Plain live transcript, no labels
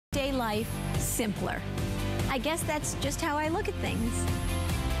everyday life simpler. I guess that's just how I look at things.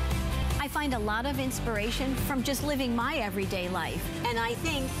 I find a lot of inspiration from just living my everyday life. And I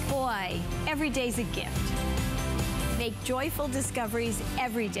think, boy, every day's a gift. Make joyful discoveries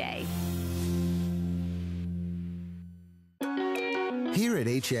every day. Here at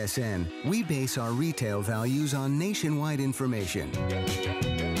HSN, we base our retail values on nationwide information.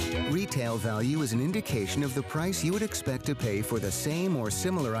 Retail value is an indication of the price you would expect to pay for the same or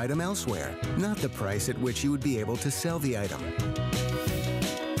similar item elsewhere, not the price at which you would be able to sell the item.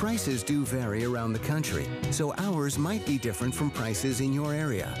 Prices do vary around the country, so ours might be different from prices in your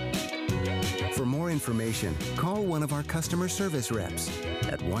area. For more information, call one of our customer service reps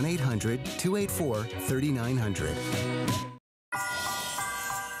at 1-800-284-3900.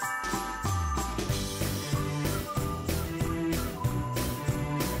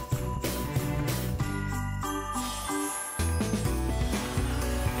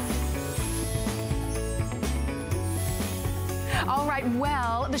 All right,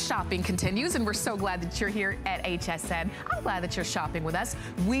 well, the shopping continues, and we're so glad that you're here at HSN. I'm glad that you're shopping with us.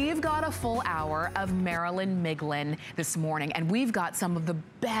 We've got a full hour of Marilyn Miglin this morning, and we've got some of the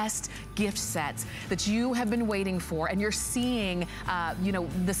best gift sets that you have been waiting for, and you're seeing, you know,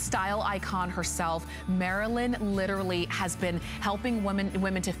 the style icon herself. Marilyn literally has been helping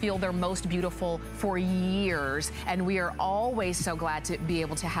women to feel their most beautiful for years, and we are always so glad to be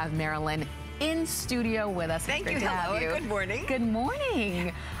able to have Marilyn in studio with us. Thank you. Hello. Good morning. Good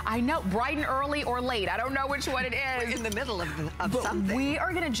morning. I know, bright and early or late. I don't know which one it is. We're in the middle of something. We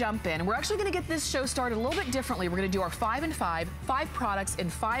are going to jump in. We're actually going to get this show started a little bit differently. We're going to do our 5 and 5, 5 products in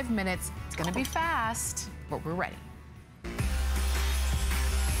 5 minutes. It's going to be fast, but we're ready.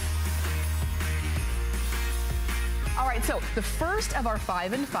 All right, so the first of our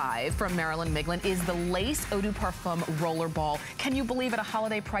 5 and 5 from Marilyn Miglin is the Lace Eau de Parfum Rollerball. Can you believe it? A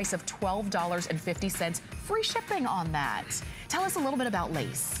holiday price of $12.50. Free shipping on that. Tell us a little bit about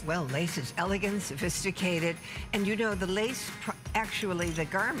lace. Well, lace is elegant, sophisticated, and you know, the lace, actually the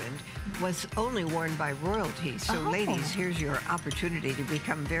garment, was only worn by royalty. So ladies, here's your opportunity to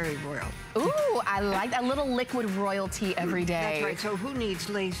become very royal. Ooh, I like a little liquid royalty every day. That's right. So who needs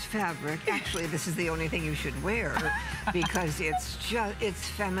lace fabric? Actually, this is the only thing you should wear because it's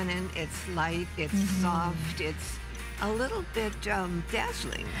feminine, it's light, it's soft, it's a little bit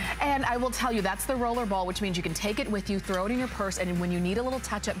dazzling. And I will tell you, that's the rollerball, which means you can take it with you, throw it in your purse, and when you need a little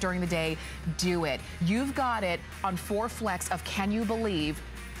touch-up during the day, do it. You've got it on 4 flex of, can you believe,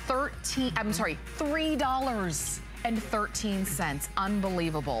 $3.13.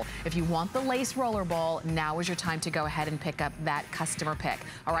 Unbelievable. If you want the lace rollerball, now is your time to go ahead and pick up that customer pick.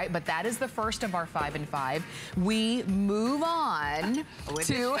 All right, but that is the first of our 5 and 5. We move on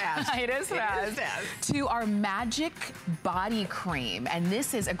to to our Magic Body Cream, and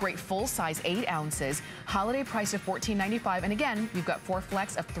this is a great full size, 8 ounces, holiday price of $14.95. And again, you've got 4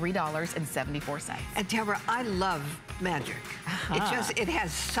 flex of $3.74. And Tamara, I love Magic. It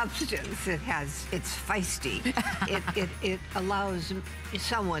has substance. It's feisty. It allows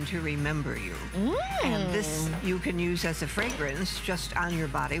someone to remember you. And this you can use as a fragrance just on your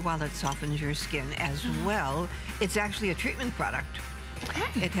body while it softens your skin as well. It's actually a treatment product.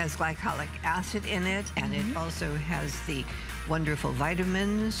 It has glycolic acid in it, and it also has the wonderful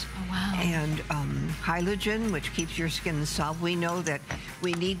vitamins and hydrogen, which keeps your skin soft. We know that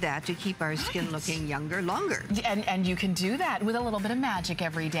we need that to keep our skin looking younger, longer. And you can do that with a little bit of magic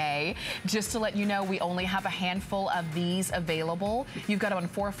every day. Just to let you know, we only have a handful of these available. You've got them on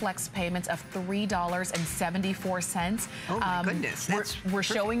 4 flex payments of $3.74. Oh my goodness. We're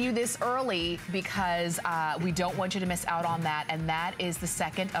showing you this early because we don't want you to miss out on that, and that is the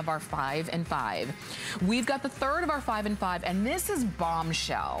second of our 5 and 5. We've got the third of our 5 and 5, and this is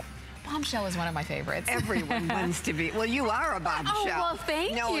Bombshell. Bombshell is one of my favorites. Everyone wants to be. Well, you are a bombshell. Oh, well,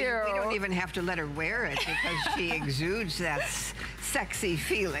 thank you. We don't even have to let her wear it because she exudes that sexy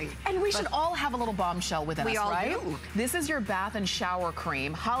feeling. And we should all have a little bombshell within us, right? We all do. This is your bath and shower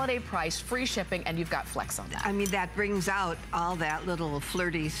cream, holiday price, free shipping, and you've got flex on that. I mean, that brings out all that little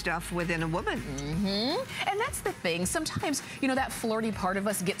flirty stuff within a woman. And that's the thing. Sometimes, you know, that flirty part of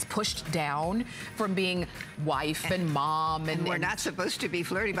us gets pushed down from being wife and mom. And we're not supposed to be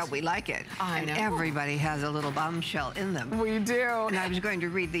flirty, but we like it. I know. And everybody has a little bombshell in them. We do. And I was going to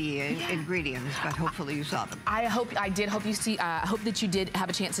read the ingredients, but hopefully you saw them. I did hope that you did have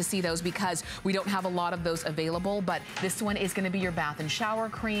a chance to see those, because we don't have a lot of those available, but this one is going to be your bath and shower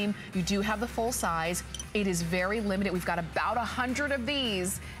cream. You do have the full size. It is very limited. We've got about 100 of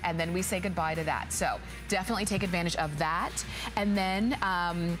these, and then we say goodbye to that. So definitely take advantage of that. And then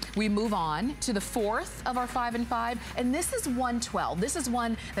we move on to the fourth of our 5 and 5, and this is 112. This is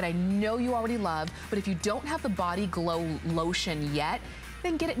one that I know you already love, but if you don't have the Body Glow Lotion yet,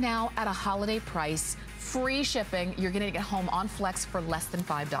 then get it now at a holiday price. Free shipping. You're getting it home on Flex for less than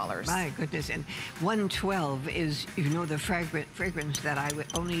 $5. My goodness. And 112 is, you know, the fragrance that I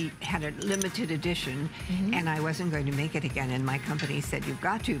only had a limited edition, and I wasn't going to make it again. And my company said, you've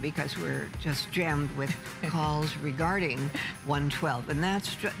got to, because we're just jammed with calls regarding 112. And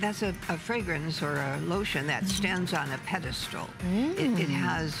that's a fragrance or a lotion that stands on a pedestal. It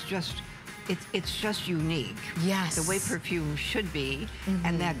has just... It's just unique. Yes. The way perfume should be,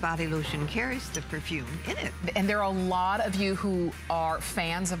 and that body lotion carries the perfume in it. And there are a lot of you who are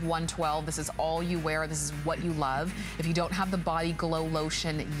fans of 112. This is all you wear. This is what you love. If you don't have the Body Glow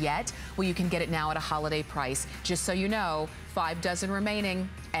Lotion yet, well, you can get it now at a holiday price. Just so you know, 5 dozen remaining,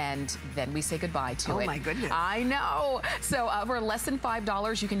 and then we say goodbye to it. Oh my goodness. I know. So for less than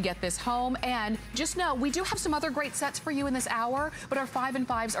 $5, you can get this home. And just know, we do have some other great sets for you in this hour, but our 5 and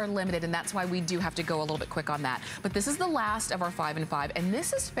 5s are limited, and that's why we do have to go a little bit quick on that. But this is the last of our 5 and 5, and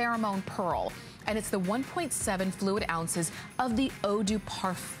this is Pheromone Pearl. And it's the 1.7 fluid ounces of the Eau de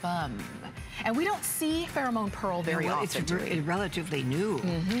Parfum. And we don't see Pheromone Pearl very often. It's relatively new,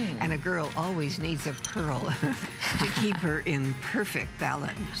 and a girl always needs a pearl to keep her in perfect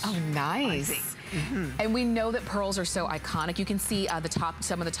balance. Oh, nice. And we know that pearls are so iconic. You can see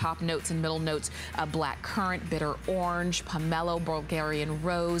some of the top notes and middle notes: black currant, bitter orange, pomelo, Bulgarian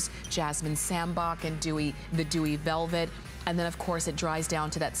rose, jasmine sambac, and the dewy velvet. And then, of course, it dries down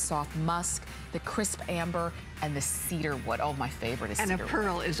to that soft musk, the crisp amber, and the cedar wood. Oh, my favorite is cedar wood. And a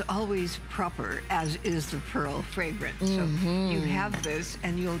pearl is always proper, as is the pearl fragrance. So you have this,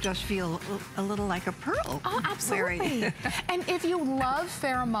 and you'll just feel a little like a pearl. Oh, absolutely. And if you love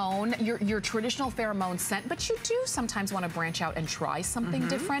pheromone, your traditional pheromone scent, but you do sometimes want to branch out and try something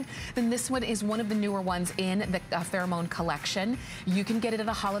different, then this one is one of the newer ones in the pheromone collection. You can get it at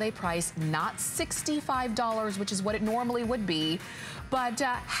a holiday price, not $65, which is what it normally would be, but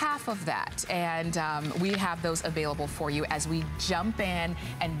half of that. And we have those available for you as we jump in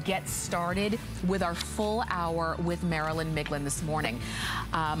and get started with our full hour with Marilyn Miglin this morning.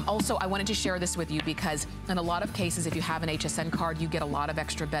 Also, I wanted to share this with you because in a lot of cases, if you have an HSN card, you get a lot of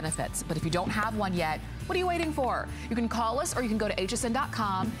extra benefits. But if you don't have one yet, what are you waiting for? You can call us, or you can go to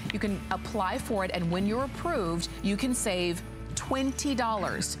hsn.com. You can apply for it, and when you're approved, you can save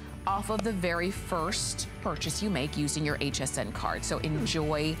 $20 off of the very first purchase you make using your HSN card. So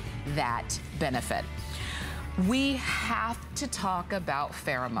enjoy that benefit. We have to talk about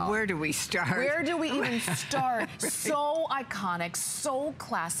pheromone. Where do we start? Where do we even start? So iconic, so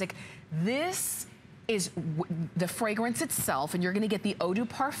classic. This is the fragrance itself, and you're going to get the Eau de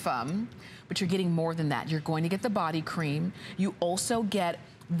Parfum, but you're getting more than that. You're going to get the body cream. You also get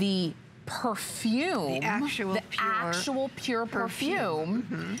the perfume, the actual pure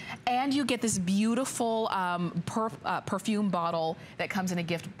perfume. And you get this beautiful perfume bottle that comes in a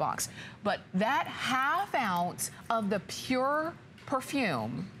gift box. But that half ounce of the pure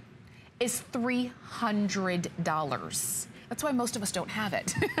perfume is $300. That's why most of us don't have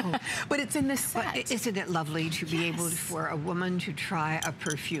it. But it's in this set. But isn't it lovely to be able for a woman to try a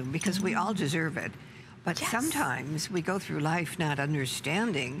perfume? Because we all deserve it. But sometimes we go through life not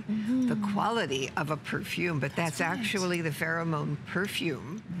understanding the quality of a perfume, but that's actually the pheromone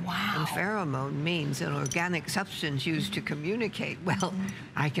perfume. Wow. And pheromone means an organic substance used to communicate. Well,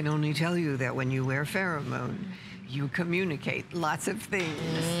 I can only tell you that when you wear pheromone, you communicate lots of things.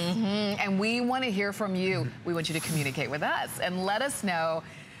 And we want to hear from you. We want you to communicate with us and let us know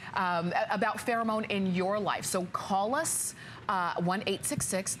about pheromone in your life. So call us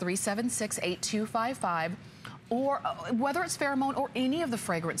 1-866-376-8255, or whether it's pheromone or any of the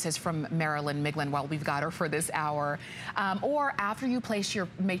fragrances from Marilyn Miglin while we've got her for this hour. Or after you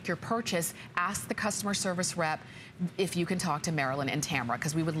make your purchase, ask the customer service rep if you can talk to Marilyn and Tamara,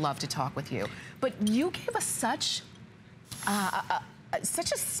 because we would love to talk with you. But you gave us such a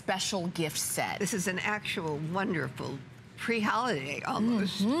special gift set. This is an actual wonderful pre-holiday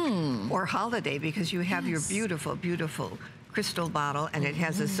almost, or holiday, because you have your beautiful, beautiful crystal bottle, and it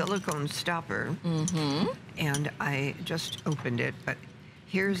has a silicone stopper. And I just opened it, but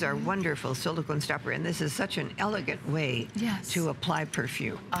Here's our wonderful silicone stopper, and this is such an elegant way to apply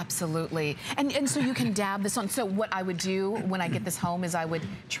perfume. Absolutely. And so you can dab this on. So what I would do when I get this home is I would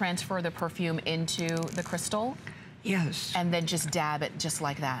transfer the perfume into the crystal. Yes. And then just dab it just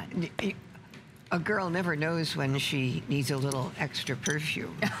like that. A girl never knows when she needs a little extra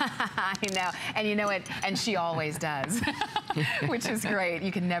perfume. I know, and you know it, and she always does, which is great.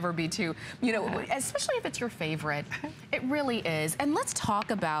 You can never be too, you know, especially if it's your favorite. It really is. And let's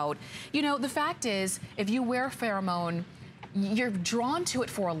talk about, you know, the fact is, if you wear pheromone, you're drawn to it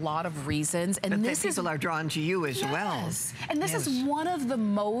for a lot of reasons. And but this people are drawn to you as well. And this is one of the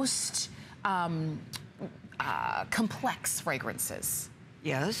most complex fragrances.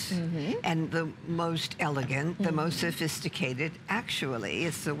 Yes, and the most elegant, the most sophisticated. Actually,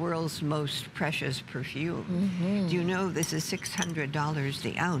 it's the world's most precious perfume. Do you know this is $600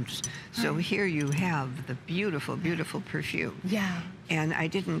 the ounce? So here you have the beautiful, beautiful perfume. Yeah. And I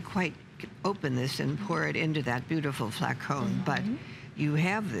didn't quite open this and pour it into that beautiful flacon, but you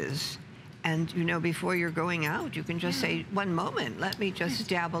have this. And, you know, before you're going out, you can just say, one moment, let me just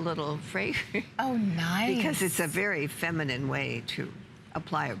dab a little fragrance. Oh, nice. Because it's a very feminine way to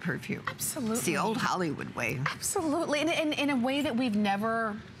apply a perfume. Absolutely. It's the old Hollywood way. Absolutely. And in a way that we've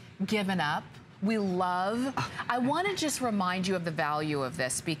never given up. We love. I want to just remind you of the value of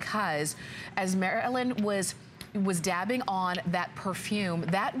this, because as Marilyn was dabbing on that perfume,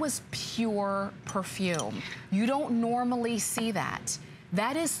 that was pure perfume. You don't normally see that.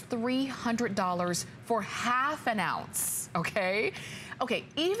 That is $300 for half an ounce, okay? Okay,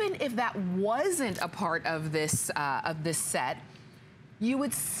 even if that wasn't a part of this set, you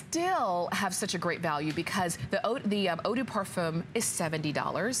would still have such a great value, because the Eau de Parfum is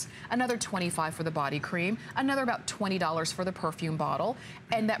 $70, another $25 for the body cream, another about $20 for the perfume bottle,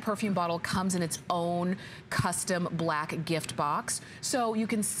 and that perfume bottle comes in its own custom black gift box. So you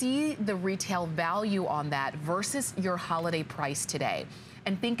can see the retail value on that versus your holiday price today.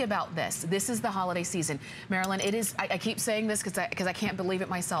 And think about this. This is the holiday season. Marilyn, it is, I keep saying this because I can't believe it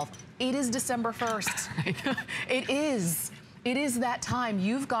myself. It is December 1st. It is. It is that time.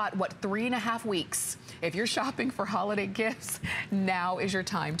 You've got, what, 3.5 weeks. If you're shopping for holiday gifts, now is your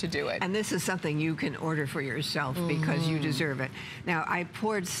time to do it. And this is something you can order for yourself because you deserve it. Now, I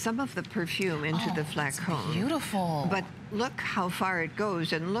poured some of the perfume into the flacon. Beautiful. But look how far it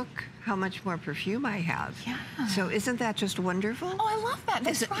goes, and look how much more perfume I have. Yeah. So isn't that just wonderful? Oh, I love that.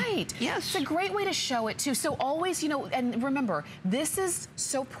 That's right. Yes. It's a great way to show it, too. So always, you know, and remember, this is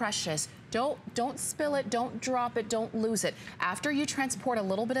so precious. Don't spill it, don't drop it, don't lose it. After you transport a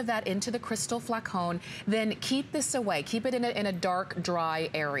little bit of that into the crystal flacon, then keep this away. Keep it in a dark, dry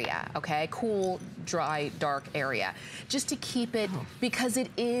area, okay? Cool, dry, dark area. Just to keep it, because it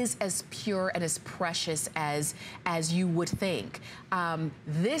is as pure and as precious as you would think.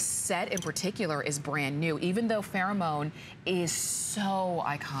 This set in particular is brand new, even though pheromone is so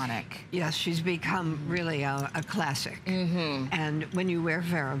iconic. Yes, she's become really a classic. And when you wear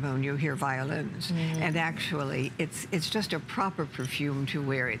pheromone, you hear violins. And actually, it's just a proper perfume to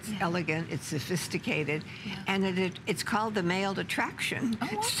wear. It's elegant, it's sophisticated, and it's called the male attraction.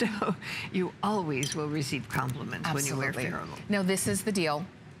 So you always will receive compliments when you wear pheromone. No, this is the deal.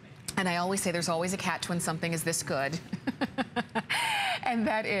 And I always say there's always a catch when something is this good. And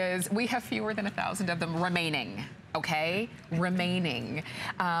that is, we have fewer than 1,000 of them remaining. Okay, remaining.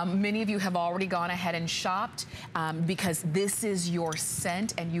 Many of you have already gone ahead and shopped because this is your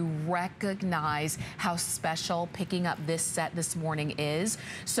scent, and you recognize how special picking up this set this morning is.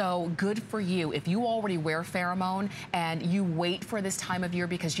 So good for you. If you already wear pheromone and you wait for this time of year,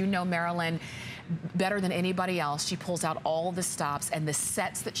 because you know Marilyn better than anybody else, she pulls out all the stops, and the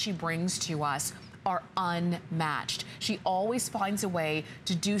sets that she brings to us are unmatched. She always finds a way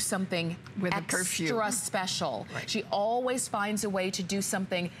to do something with extra special. She always finds a way to do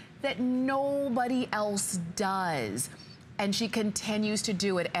something that nobody else does. And she continues to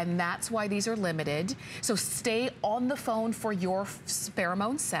do it, and that's why these are limited. So stay on the phone for your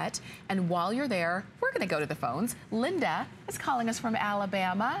pheromone set, and while you're there, we're gonna go to the phones. Linda is calling us from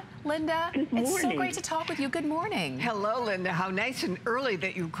Alabama. Linda, it's so great to talk with you. Good morning. Hello, Linda. How nice and early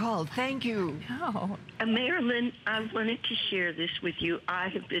that you called. Thank you. Oh. Marilyn, I wanted to share this with you. I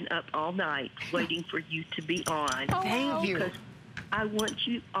have been up all night waiting for you to be on. Thank you. I want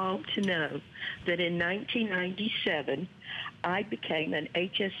you all to know that in 1997, I became an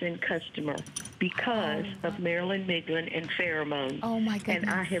HSN customer because of Marilyn Miglin and pheromones. Oh, my goodness. And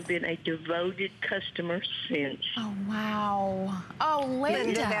I have been a devoted customer since. Oh, wow. Oh,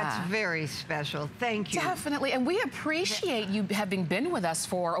 Linda. That's very special. Thank you. Definitely. And we appreciate you having been with us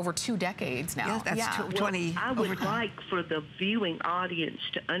for over 2 decades now. Yes, that's 20. I would like for the viewing audience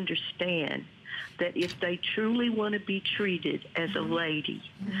to understand that if they truly want to be treated as a lady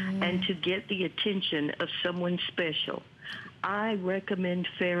and to get the attention of someone special, I recommend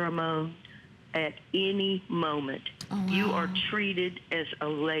pheromone at any moment. Oh, wow. You are treated as a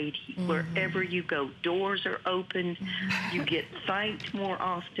lady wherever you go. Doors are open. You get thanked more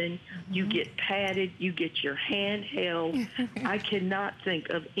often. You get patted. You get your hand held. I cannot think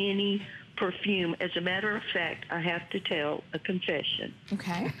of any perfume. As a matter of fact, I have to tell a confession.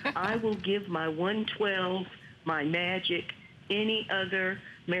 Okay. I will give my 112, my Magic, any other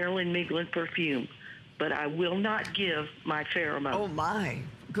Marilyn Miglin perfume, but I will not give my pheromone. Oh, my.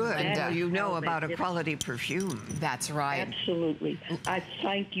 Good. Linda. You know about a quality perfume. That's right. Absolutely. I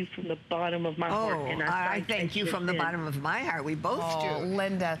thank you from the bottom of my heart. And I thank you from the bottom of my heart. We both do.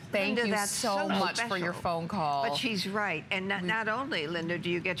 Linda, thank you that's so much special. for your phone call. But she's right. And not only, Linda, do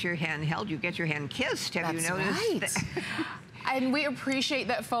you get your hand held, you get your hand kissed. Have you noticed? Right. And we appreciate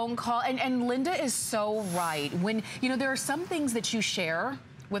that phone call. And Linda is so right. When, you know, there are some things that you share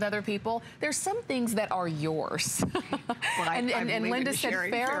with other people, there's some things that are yours. Well, and Linda said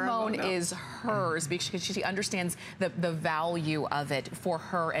pheromone is Mm-hmm. hers because she understands the value of it for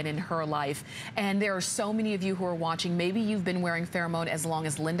her and in her life. And there are so many of you who are watching. Maybe you've been wearing pheromone as long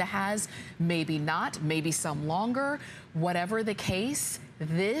as Linda has, maybe not, maybe some longer. Whatever the case,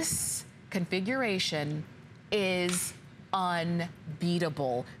 this configuration is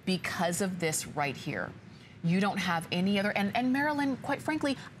unbeatable because of this right here. You don't have any other, and Marilyn, quite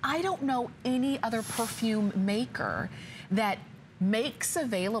frankly, I don't know any other perfume maker that makes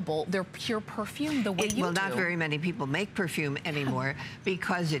available their pure perfume the way you do. Well, not very many people make perfume anymore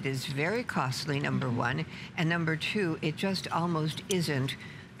because it is very costly, number one, and number two, it just almost isn't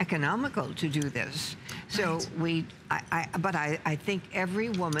economical to do this. So I think every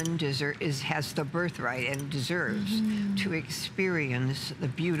woman has the birthright and deserves to experience the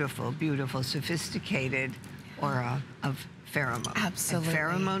beautiful, beautiful, sophisticated aura of pheromone. Absolutely. And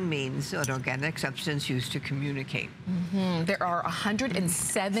pheromone means an organic substance used to communicate. There are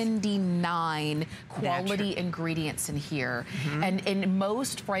 179 quality ingredients in here. And in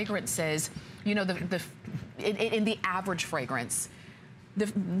most fragrances, you know, in the average fragrance,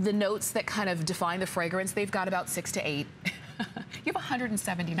 the notes that kind of define the fragrance, they've got about 6 to 8. You have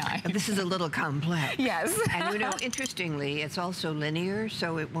 179. This is a little complex. Yes. And you know, interestingly, it's also linear,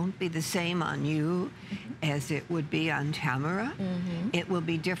 so it won't be the same on you as it would be on Tamara. It will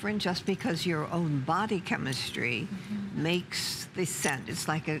be different just because your own body chemistry makes the scent. It's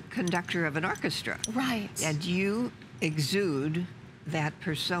like a conductor of an orchestra. Right. And you exude that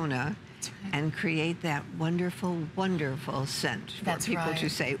persona and create that wonderful, wonderful scent for people to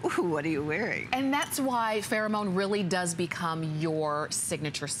say, ooh, what are you wearing? And that's why pheromone really does become your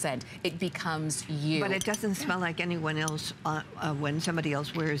signature scent. It becomes you. But it doesn't smell like anyone else when somebody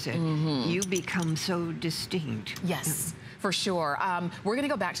else wears it. You become so distinct. Yes. For sure. We're going to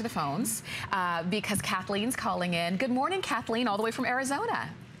go back to the phones because Kathleen's calling in. Good morning, Kathleen, all the way from Arizona.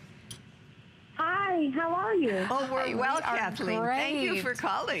 Hi, how are you? Oh, we're well, Kathleen. Great. Thank you for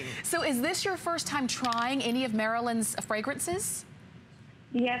calling. So is this your first time trying any of Marilyn's fragrances?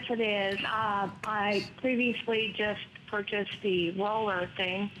 Yes, it is. I previously just purchased the roller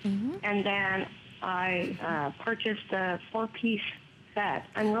thing, and then I purchased the 4-piece set.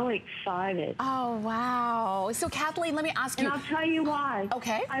 I'm really excited. Oh, wow. So, Kathleen, let me ask you. And I'll tell you why.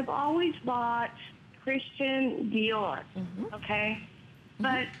 Okay. I've always bought Christian Dior, okay?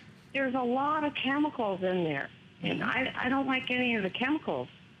 But there's a lot of chemicals in there, and I don't like any of the chemicals.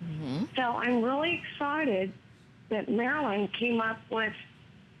 So I'm really excited that Marilyn came up with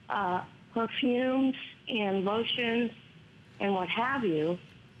perfumes and lotions and what have you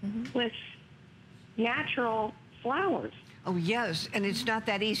with natural flowers. Oh, yes, and it's not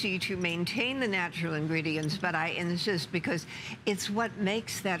that easy to maintain the natural ingredients, but I insist because it's what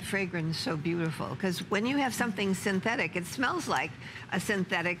makes that fragrance so beautiful. Because when you have something synthetic, it smells like a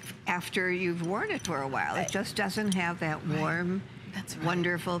synthetic after you've worn it for a while. It just doesn't have that warm,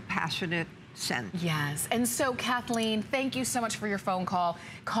 wonderful, passionate scent. Yes, and so Kathleen, thank you so much for your phone call.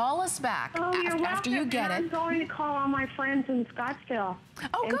 Call us back after you get it. I'm going to call all my friends in Scottsdale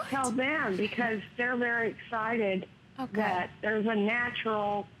and tell them because they're very excited that there's a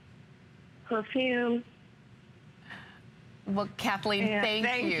natural perfume Well, Kathleen,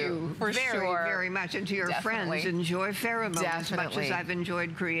 thank you for very, sure. very much. And to your Definitely. friends, enjoy Pheromone as much as I've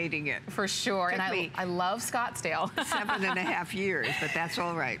enjoyed creating it. For sure. Took And me I love Scottsdale. 7.5 years, but that's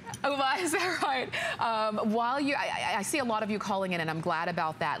all right. Oh, is that right? I see a lot of you calling in, and I'm glad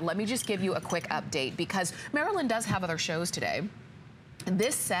about that. Let me just give you a quick update, because Marilyn does have other shows today.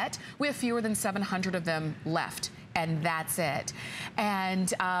 This set, we have fewer than 700 of them left, and that's it.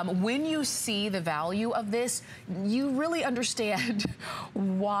 And when you see the value of this, you really understand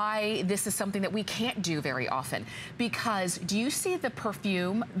why this is something that we can't do very often. Because do you see the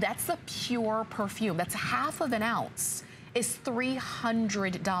perfume? That's the pure perfume. That's half of an ounce. Is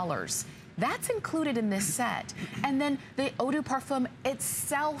 $300. That's included in this set. And then the eau de parfum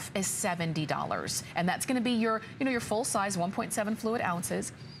itself is $70. And that's gonna be your, your full size 1.7 fluid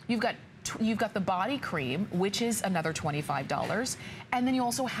ounces. You've got the body cream, which is another $25. And then you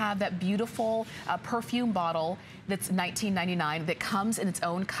also have that beautiful perfume bottle that's $19.99 that comes in its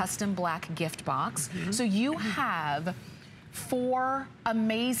own custom black gift box. So you have 4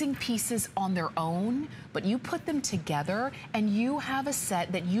 amazing pieces on their own, but you put them together and you have a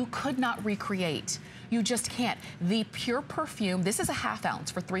set that you could not recreate. You just can't. The pure perfume, this is a half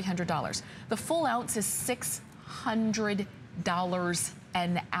ounce for $300. The full ounce is $600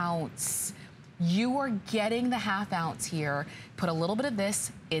 an ounce. You are getting the half ounce here. Put a little bit of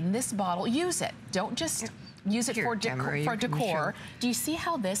this in this bottle. Use it. Don't just use it for decor. Do you see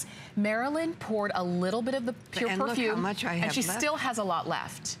how this? Marilyn poured a little bit of the pure perfume, look how much I have and she left. Still has a lot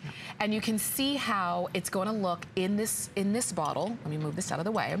left. And you can see how it's going to look in this bottle. Let me move this out of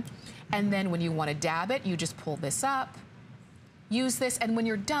the way. And then when you want to dab it, you just pull this up. Use this, and when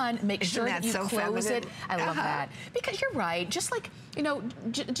you're done, make sure that you close it. I love that. Because you're right, just like,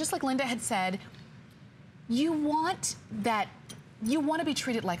 just like Linda had said, you want to be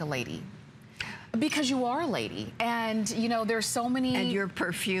treated like a lady. Because you are a lady, and there's so many. And your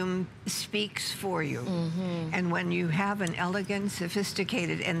perfume speaks for you. And when you have an elegant,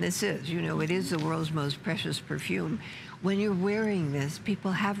 sophisticated, and this is, it is the world's most precious perfume. When you're wearing this,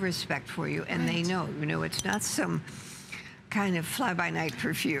 people have respect for you, and they know, it's not some kind of fly-by-night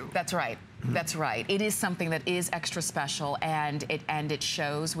perfume. That's right. That's right. It is something that is extra special, and it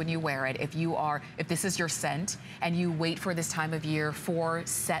shows when you wear it. If this is your scent and you wait for this time of year for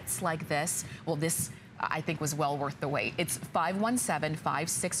sets like this, well, this I think was well worth the wait. It's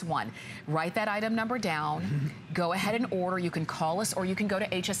 517561. Write that item number down. Go ahead and order. You can call us or you can go to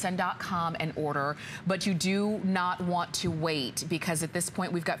hsn.com and order, but you do not want to wait, because at this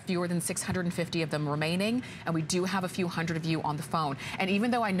point we've got fewer than 650 of them remaining, and we do have a few hundred of you on the phone. And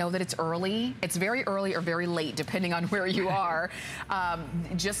even though I know that it's early, it's very early or very late depending on where you are,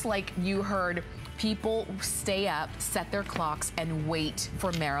 just like you heard, people stay up, set their clocks, and wait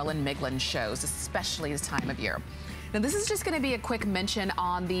for Marilyn Miglin shows, especially this time of year. Now, this is just going to be a quick mention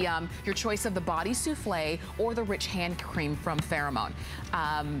on the your choice of the body souffle or the rich hand cream from Pheromone.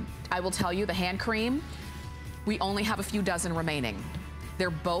 I will tell you, the hand cream, we only have a few dozen remaining. They're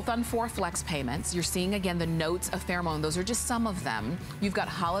both on 4 flex payments. You're seeing, again, the notes of Pheromone. Those are just some of them. You've got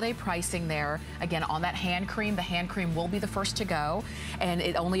holiday pricing there. Again, on that hand cream, the hand cream will be the first to go, and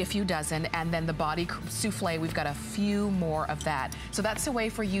only a few dozen. And then the body souffle, we've got a few more of that. So that's a way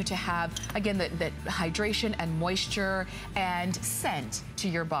for you to have, again, that hydration and moisture and scent to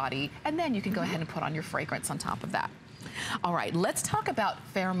your body. And then you can go ahead and put on your fragrance on top of that. All right, let's talk about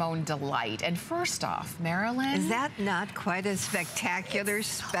Pheromone Delight. And first off, Marilyn. Is that not quite a spectacular,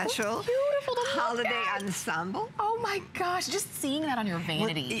 special holiday ensemble? Oh my gosh, just seeing that on your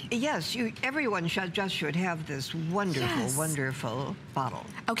vanity. Well, yes, everyone should have this wonderful, wonderful bottle.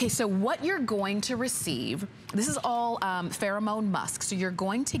 Okay, so what you're going to receive, this is all Pheromone Musk. So you're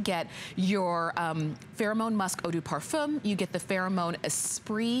going to get your Pheromone Musk Eau de Parfum, you get the Pheromone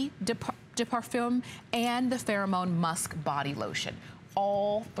Esprit de Parfum, and the Pheromone Musk Body Lotion.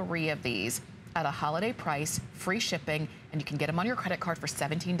 All 3 of these at a holiday price, free shipping, and you can get them on your credit card for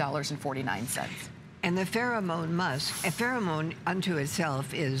 $17.49. And the Pheromone Musk, a pheromone unto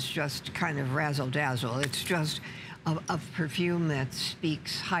itself is just kind of razzle-dazzle. It's just a perfume that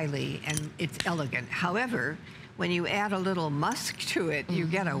speaks highly, and it's elegant. However, when you add a little musk to it, you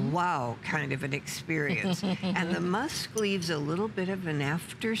get a wow kind of an experience. And the musk leaves a little bit of an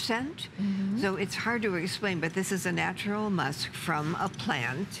after scent. So it's hard to explain, but this is a natural musk from a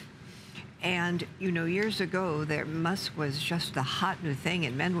plant. And, you know, years ago, their musk was just the hot new thing,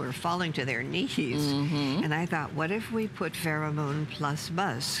 and men were falling to their knees. And I thought, what if we put pheromone plus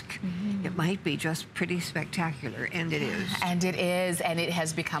musk? It might be just pretty spectacular, and it is. And it is, and it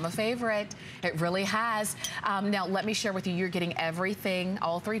has become a favorite. It really has. Now, let me share with you, you're getting everything,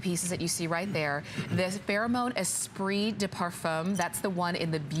 all 3 pieces that you see right there. The Pheromone Esprit de Parfum, that's the one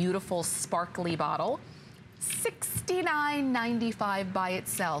in the beautiful sparkly bottle. $69.95 by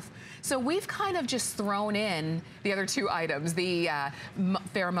itself. So we've kind of just thrown in the other 2 items, the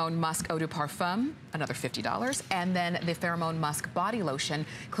Pheromone Musk Eau de Parfum, another $50, and then the Pheromone Musk Body Lotion,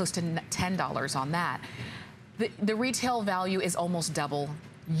 close to $10 on that. The retail value is almost double.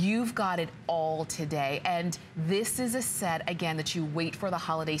 You've got it all today, and this is a set, again, that you wait for the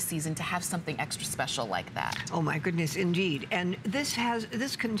holiday season to have something extra special like that. Oh my goodness, indeed. And this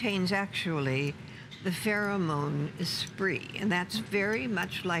contains actually the Pheromone Esprit, and that's very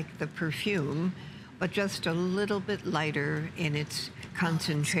much like the perfume, but just a little bit lighter in its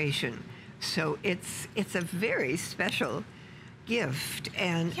concentration. So it's a very special gift,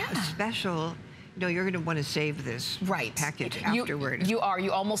 and a special. No, you're going to want to save this package afterward. You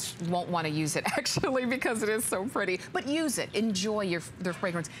almost won't want to use it, actually, because it is so pretty. But use it. Enjoy the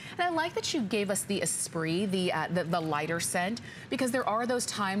fragrance. And I like that you gave us the Esprit, the lighter scent, because there are those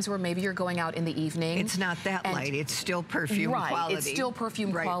times where maybe you're going out in the evening. It's not that light. It's still perfume quality. It's still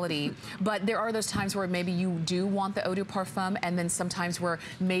perfume quality. But there are those times where maybe you do want the eau de parfum, and then sometimes where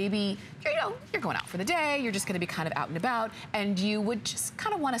maybe, you know, you're going out for the day, you're just going to be kind of out and about, and you would just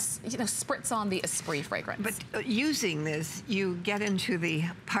kind of want to, you know, spritz on the Esprit fragrance. But using this, you get into the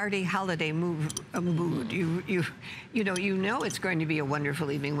party holiday mood. You know it's going to be a wonderful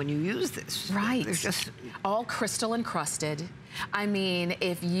evening when you use this. Right. They're just all crystal encrusted. I mean,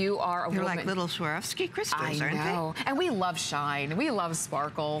 if you are a They're woman, like little Swarovski crystals, aren't they? And we love shine. We love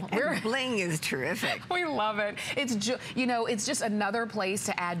sparkle. And bling is terrific. We love it. It's you know, it's just another place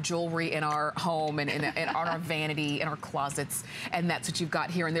to add jewelry in our home and in our vanity, in our closets, and that's what you've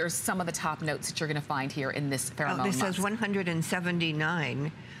got here. And there's some of the top notes that you're going to find here in this Pheromone This Musk. says 179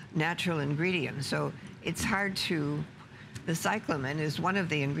 natural ingredients, so it's hard to. The cyclamen is one of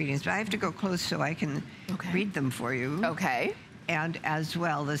the ingredients, but I have to go close so I can read them for you. Okay. And as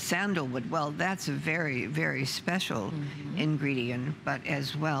well, the sandalwood, well, that's a very, very special ingredient, but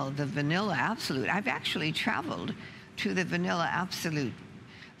as well, the vanilla absolute. I've actually traveled to the vanilla absolute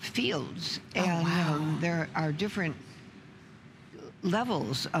fields, and there are different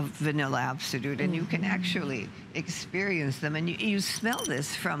levels of vanilla absolute, and you can actually experience them, and you smell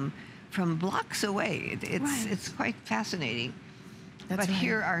this from blocks away. It's quite fascinating. But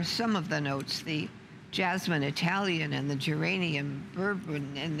here are some of the notes: the jasmine Italian, and the geranium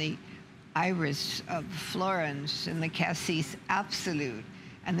bourbon, and the iris of Florence, and the cassis absolute.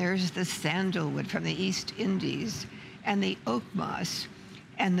 And there's the sandalwood from the East Indies, and the oak moss,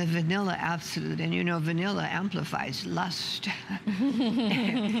 and the vanilla absolute. And you know, vanilla amplifies lust.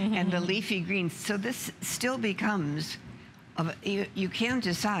 And the leafy greens. So this still becomes, you can't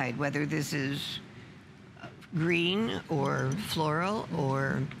decide whether this is green or floral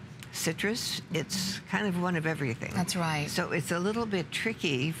or citrus. It's kind of one of everything. That's right. So it's a little bit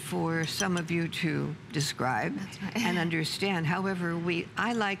tricky for some of you to describe and understand. However,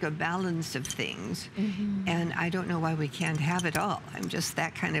 I like a balance of things, and I don't know why we can't have it all. I'm just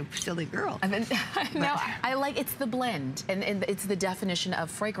that kind of silly girl. I mean, no, I like, it's the blend, and it's the definition of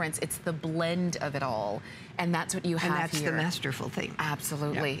fragrance. It's the blend of it all, and that's what you have here. And that's the masterful thing.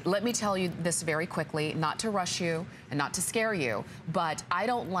 Absolutely. Yeah. Let me tell you this very quickly, not to rush you and not to scare you, but I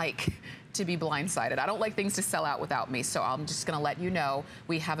don't like to be blindsided. I don't like things to sell out without me, so I'm just going to let you know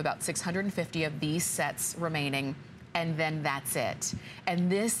we have about 650 of these sets remaining, and then that's it. And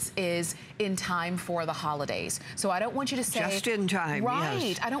this is in time for the holidays. So I don't want you to say... Just in time, right.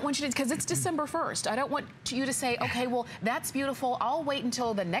 Yes. I don't want you to, because it's December 1st. I don't want you to say, okay, well, that's beautiful. I'll wait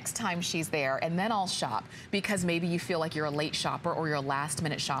until the next time she's there, and then I'll shop, because maybe you feel like you're a late shopper or you're a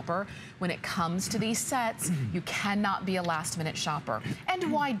last-minute shopper. When it comes to these sets, you cannot be a last-minute shopper. And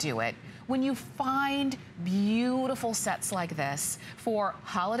why do it? When you find beautiful sets like this for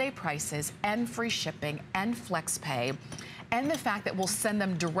holiday prices and free shipping and flex pay, and the fact that we'll send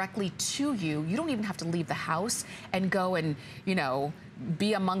them directly to you, you don't even have to leave the house and go and, you know,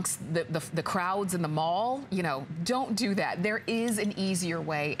 be amongst the crowds in the mall. You know, don't do that. There is an easier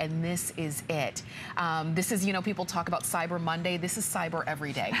way, and this is it. This is, you know, people talk about Cyber Monday. This is Cyber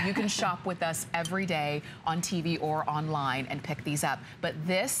every day. You can shop with us every day on TV or online and pick these up. But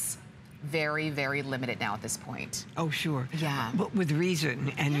this very, very limited now at this point. Oh, sure. Yeah. But with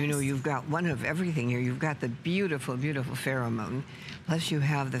reason. And you know, Yes. you've got one of everything here. You've got the beautiful, beautiful pheromone. Plus you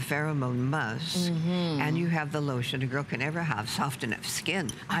have the pheromone musk. And you have the lotion. A girl can never have soft enough skin,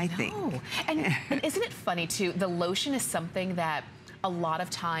 I think. And isn't it funny, too? The lotion is something that a lot of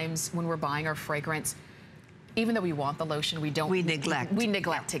times when we're buying our fragrance, even though we want the lotion, we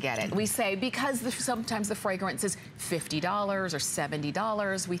neglect to get it. We say, because sometimes the fragrance is $50 or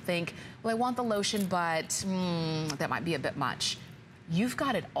 $70, we think, well, I want the lotion, but that might be a bit much. You've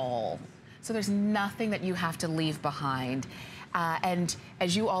got it all. So there's nothing that you have to leave behind. And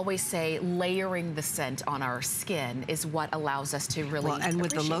as you always say, layering the scent on our skin is what allows us to really and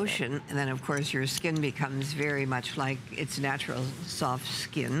with the appreciate lotion, then of course your skin becomes very much like its natural soft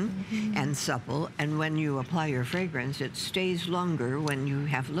skin and supple. And when you apply your fragrance, it stays longer when you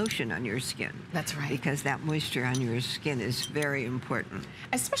have lotion on your skin. That's right. Because that moisture on your skin is very important.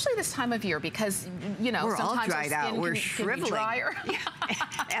 Especially this time of year, because, you know, we're sometimes all dried our skin out. We're can shriveling be drier.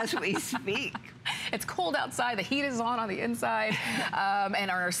 as we speak. It's cold outside. The heat is on the inside,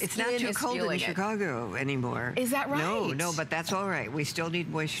 and our skin It's not too is cold in feeling it. Chicago anymore. Is that right? No, but that's all right. We still need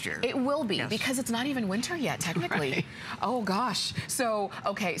moisture. It will be, Yes. because it's not even winter yet, technically. Right. Oh gosh. So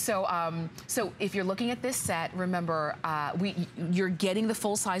okay. So if you're looking at this set, remember you're getting the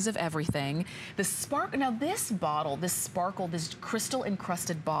full size of everything. The spark. Now this bottle, this sparkle, this crystal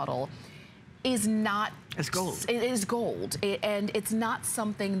encrusted bottle, is not. It's gold. It is gold, and it's not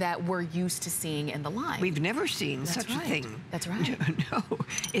something that we're used to seeing in the line. We've never seen That's such right. a thing. That's right. No,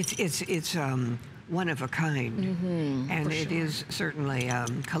 it's one of a kind, and it is certainly a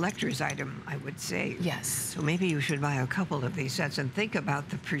collector's item, I would say. Yes. So maybe you should buy a couple of these sets and think about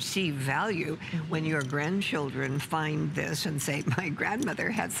the perceived value when your grandchildren find this and say, "My grandmother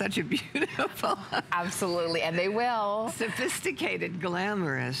had such a beautiful, Absolutely, and they will. sophisticated,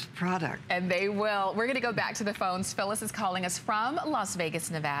 glamorous product." And they will. We're going to go back to the phones. Phyllis is calling us from Las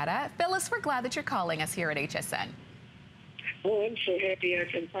Vegas, Nevada. Phyllis, we're glad that you're calling us here at HSN. Well, I'm so happy I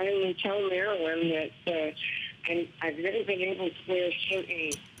can finally tell Marilyn that I've never been able to wear certain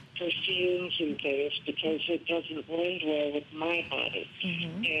perfumes and things because it doesn't blend well with my body.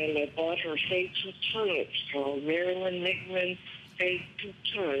 And I bought her Fade to Turn. It's called Marilyn Miglin Fade to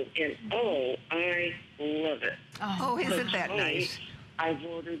Turn. And, oh, I love it. Oh, isn't that nice? I've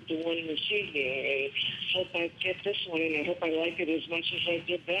ordered the one this evening. I hope I get this one, and I hope I like it as much as I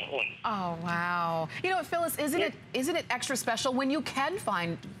did that one. Oh, wow. You know what, Phyllis, isn't it extra special when you can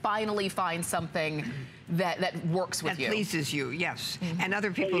finally find something that works with you? That pleases you, yes. And other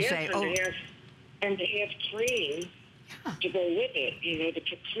people say, and to have cream to go with it, you know, to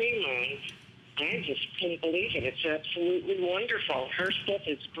put cream on. I just couldn't believe it. It's absolutely wonderful. Her stuff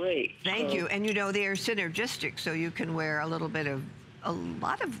is great. Thank you. And you know, they are synergistic, so you can wear a lot of them.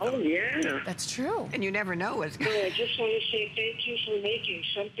 Oh, yeah. That's true. And you never know what's So I just want to say thank you for making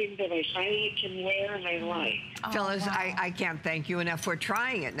something that I finally can wear and I like. Phyllis, I can't thank you enough for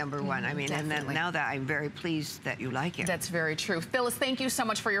trying it, number one. I mean, definitely. and then now that I'm very pleased that you like it. That's very true. Phyllis, thank you so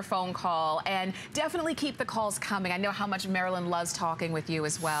much for your phone call, and definitely keep the calls coming. I know how much Marilyn loves talking with you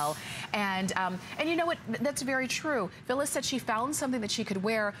as well. And you know what? That's very true. Phyllis said she found something that she could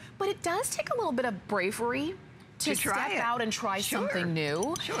wear, but it does take a little bit of bravery to step out and try something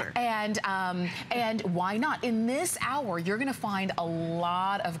new. Sure. And why not? In this hour, you're going to find a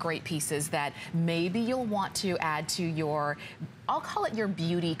lot of great pieces that maybe you'll want to add to your, I'll call it your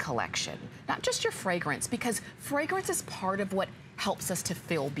beauty collection, not just your fragrance, because fragrance is part of what helps us to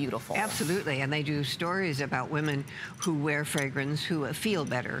feel beautiful. Absolutely, and they do stories about women who wear fragrance who feel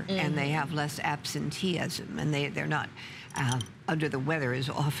better, and they have less absenteeism, and they're not under the weather as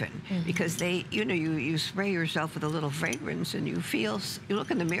often, because they, you know, you spray yourself with a little fragrance and you look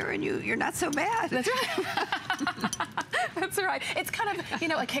in the mirror and you're not so bad. That's right. That's right. It's kind of, you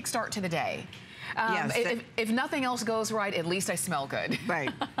know, a kickstart to the day. Yes, if nothing else goes right, at least I smell good.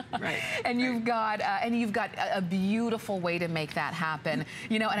 Right, right. And you've got a beautiful way to make that happen.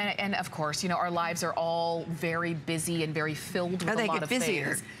 You know, and of course, you know, our lives are all very busy and very filled with a lot of busier.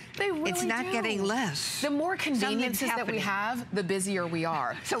 things. They really It's not do. getting less. The more conveniences that we happening. have, the busier we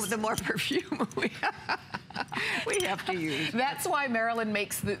are. So the more perfume we have to use. That's why Marilyn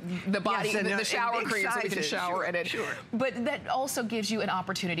makes the body, Yes, the shower cream, so we can shower in it. Sure. But that also gives you an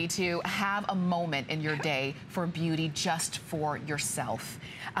opportunity to have a moment in your day for beauty just for yourself.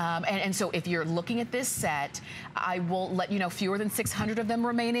 And so if you're looking at this set, I will let you know fewer than 600 of them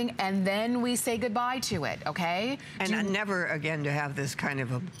remaining, and then we say goodbye to it, okay? And never again to have this kind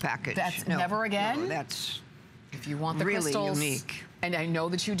of a package. Never again? No, that's if you want the really crystals, unique. and I know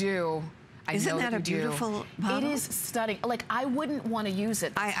that you do, Isn't that a beautiful bottle? It is stunning. Like, I wouldn't want to use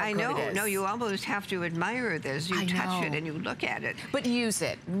it. I know. No, you almost have to admire this. You touch it and you look at it. But use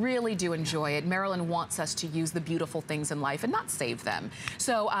it. Really do enjoy it. Marilyn wants us to use the beautiful things in life and not save them.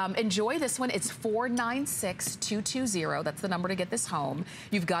 So enjoy this one. It's $496-220. That's the number to get this home.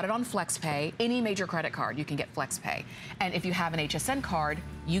 You've got it on FlexPay. Any major credit card, you can get FlexPay. And if you have an HSN card,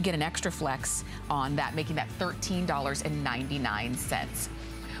 you get an extra flex on that, making that $13.99.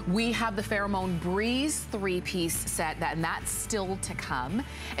 We have the Pheromone Breeze 3-piece set, and that's still to come.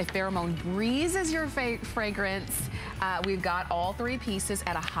 If Pheromone Breeze is your fragrance, we've got all 3 pieces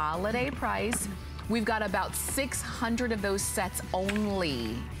at a holiday price. We've got about 600 of those sets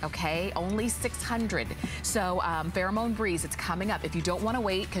only, okay? Only 600. So Pheromone Breeze, it's coming up. If you don't want to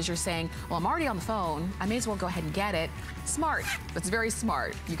wait because you're saying, well, I'm already on the phone, I may as well go ahead and get it. Smart. That's very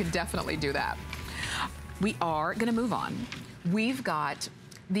smart. You can definitely do that. We are going to move on. We've got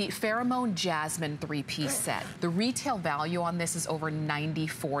the Pheromone Jasmine 3-piece set. The retail value on this is over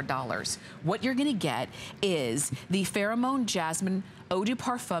 $94. What you're gonna get is the Pheromone Jasmine Eau de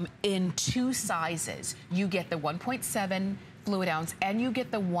Parfum in 2 sizes. You get the 1.7 fluid ounce and you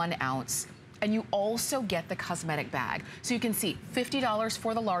get the 1 ounce. And you also get the cosmetic bag. So you can see $50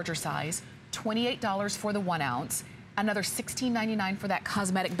 for the larger size, $28 for the 1 ounce, another $16.99 for that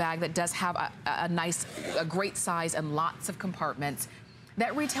cosmetic bag that does have a great size and lots of compartments.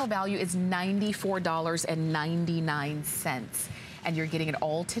 That retail value is $94.99, and you're getting it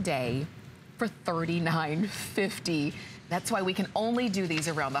all today for $39.50. That's why we can only do these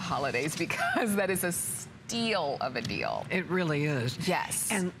around the holidays, because that is a steal of a deal. It really is. Yes.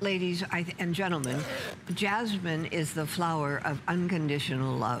 And ladies and gentlemen, jasmine is the flower of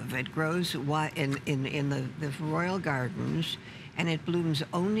unconditional love. It grows in the royal gardens, and it blooms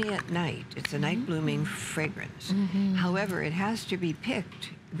only at night. It's a night blooming fragrance. However, it has to be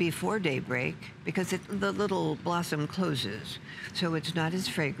picked before daybreak because the little blossom closes. So it's not as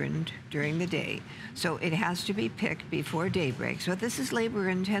fragrant during the day. So it has to be picked before daybreak. So this is labor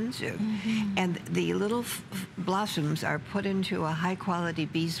intensive. And the little blossoms are put into a high quality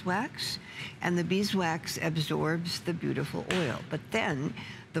beeswax, and the beeswax absorbs the beautiful oil. But then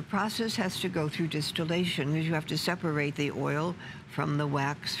the process has to go through distillation, because you have to separate the oil from the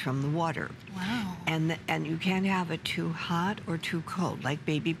wax from the water. Wow. And you can't have it too hot or too cold, like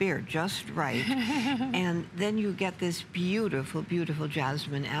Baby Bear, just right. And then you get this beautiful, beautiful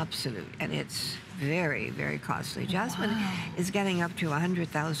jasmine absolute, and it's very, very costly. Jasmine is getting up to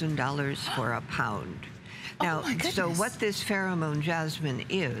 $100,000 for a pound. Now, so what this Pheromone Jasmine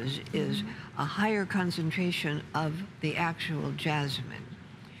is a higher concentration of the actual jasmine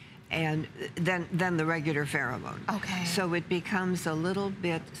and than the regular pheromone. Okay. So it becomes a little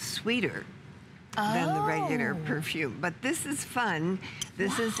bit sweeter than the regular perfume. But this is fun.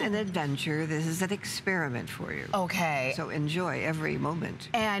 This is an adventure. This is an experiment for you. Okay. So enjoy every moment.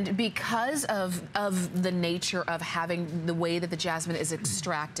 And because of the nature of having the way that the jasmine is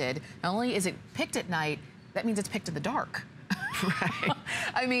extracted, not only is it picked at night, that means it's picked in the dark. Right.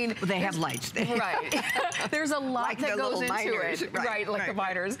 I mean, they have lights. Right. There's a lot like that goes into miners. it. Right, like the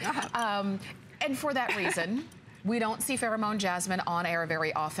miners. And for that reason, we don't see Pheromone Jasmine on air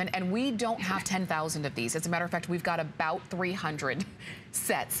very often, and we don't have 10,000 of these. As a matter of fact, we've got about 300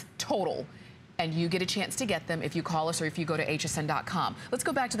 sets total. And you get a chance to get them if you call us or if you go to hsn.com. Let's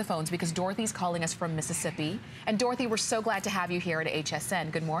go back to the phones because Dorothy's calling us from Mississippi. And Dorothy, we're so glad to have you here at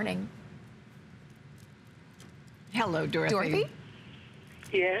HSN. Good morning. Hello, Dorothy. Dorothy?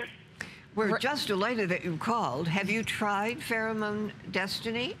 Yes. We're just delighted that you called. Have you tried Pheromone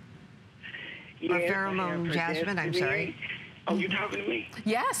Destiny? Yes, or Pheromone Jasmine, I'm sorry. Oh, you talking to me?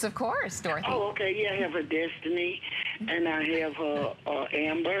 Yes, of course, Dorothy. Oh, okay. Yeah, I have a Destiny, and I have a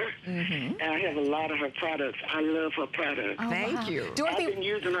Amber, and I have a lot of her products. I love her products. Oh, Thank you. Dorothy, I've been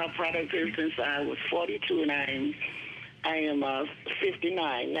using her products ever since I was 42, and I am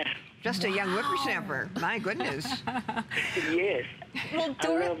 59 now. Just a young whippersnapper. My goodness. Yes. Well,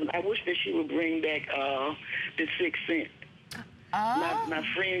 I wish that she would bring back the 6 cent. My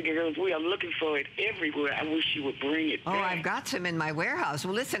friend girls, we are looking for it everywhere. I wish she would bring it back. Oh, I've got some in my warehouse.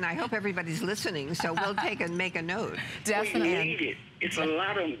 Well, listen, I hope everybody's listening, so we'll make a note. Definitely. We need it. It's a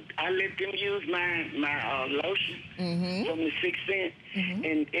lot of them. I let them use my lotion from the 6 cent,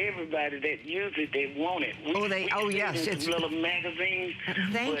 and everybody that use it, they want it. Yes, it's little magazines.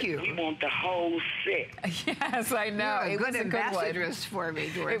 Thank you. We want the whole set. Yes, I know. You're a good ambassadress for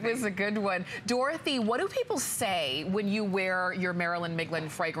me, Dorothy. It was a good one. Dorothy, what do people say when you wear your Marilyn Miglin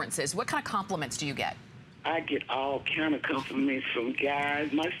fragrances? What kind of compliments do you get? I get all kind of compliments from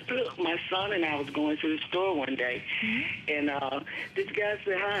guys. My son and I was going to the store one day, and this guy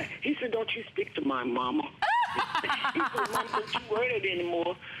said hi. He said, "Don't you speak to my mama?" He said, "Mom, don't you wear that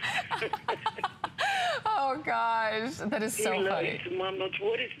anymore." Oh gosh, that is so funny. He said, "Mom,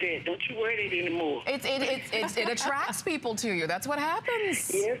 what is that? Don't you wear that anymore?" It attracts people to you. That's what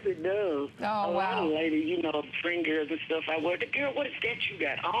happens. Yes, it does. Oh, a lot wow. of ladies, you know, friend girls and stuff. I wear the girl. What is that you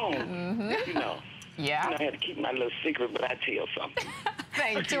got on? You know. Yeah. You know, I had to keep my little secret, but I tell something.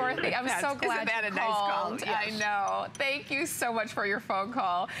 Thanks, Dorothy. I'm so glad that you a nice call? called. Yes. I know. Thank you so much for your phone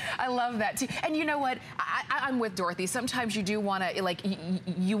call. I love that too. And you know what? I'm with Dorothy. Sometimes you do want to, like,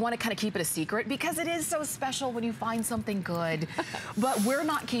 you want to kind of keep it a secret because it is so special when you find something good. But we're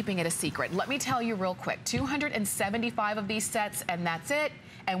not keeping it a secret. Let me tell you real quick. 275 of these sets, and that's it.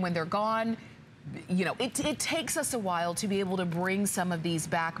 And when they're gone, you know, it takes us a while to be able to bring some of these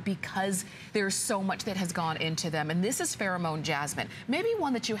back because there's so much that has gone into them. And this is Pheromone Jasmine. Maybe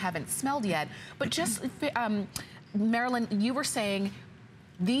one that you haven't smelled yet, but just, Marilyn, you were saying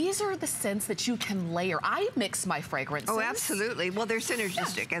these are the scents that you can layer. I mix my fragrances. Oh, absolutely. Well, they're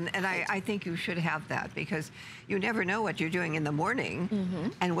synergistic, and I think you should have that because you never know what you're doing in the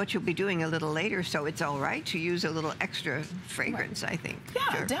morning and what you'll be doing a little later, so it's all right to use a little extra fragrance, I think.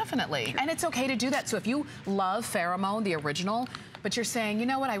 Yeah, definitely. And it's okay to do that. So if you love Pheromone, the original, but you're saying, you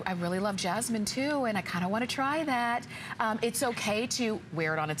know what, I really love jasmine too, and I kind of want to try that. It's okay to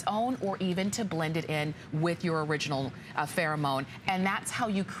wear it on its own or even to blend it in with your original pheromone. And that's how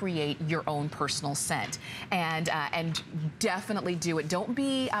you create your own personal scent. And definitely do it. Don't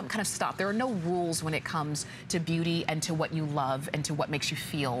be kind of stopped. There are no rules when it comes to beauty and to what you love and to what makes you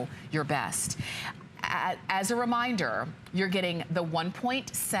feel your best. As a reminder, you're getting the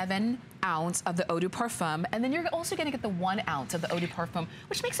 1.7 ounce of the Eau de Parfum, and then you're also going to get the 1 ounce of the Eau de Parfum,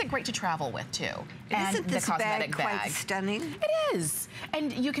 which makes it great to travel with too. And isn't this the cosmetic bag quite stunning? It is,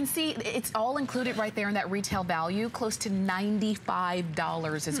 and you can see it's all included right there in that retail value. Close to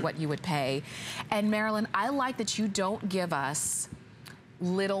 $95 is what you would pay. And Marilyn, I like that you don't give us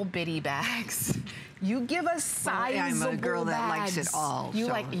little bitty bags. You give us sizable I'm a girl that bags. likes it all. You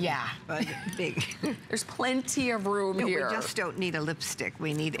so, like, yeah. But big. There's plenty of room here. We just don't need a lipstick.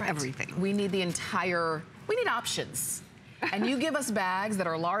 We need everything. We need the entire, we need options. And you give us bags that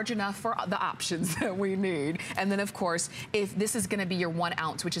are large enough for the options that we need. And then, of course, if this is going to be your 1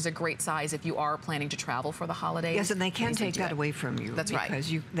 ounce, which is a great size if you are planning to travel for the holidays. Yes, and they can't take that away from you. That's right.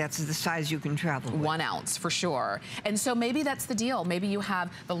 Because that's the size you can travel with. 1 ounce, for sure. And so maybe that's the deal. Maybe you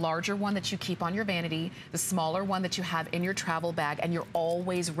have the larger one that you keep on your vanity, the smaller one that you have in your travel bag, and you're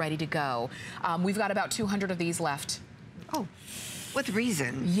always ready to go. We've got about 200 of these left. Oh. With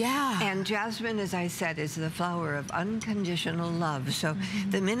reason. Yeah. And jasmine, as I said, is the flower of unconditional love. So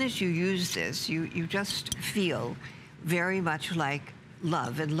the minute you use this, you just feel very much like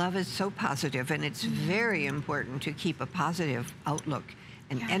love. And love is so positive, and it's very important to keep a positive outlook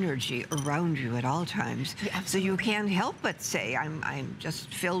and energy around you at all times. Yeah, so you can't help but say, I'm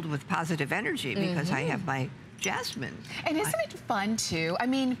just filled with positive energy because I have my jasmine. And isn't it fun, too? I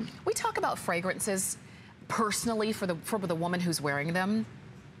mean, we talk about fragrances personally for the woman who's wearing them.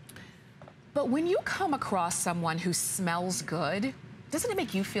 But when you come across someone who smells good, doesn't it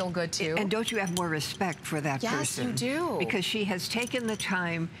make you feel good too? And don't you have more respect for that person? Yes, you do. Because she has taken the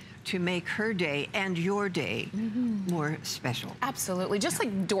time to make her day and your day more special. Absolutely. Just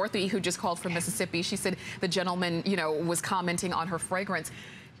like Dorothy, who just called from Mississippi, she said the gentleman, you know, was commenting on her fragrance.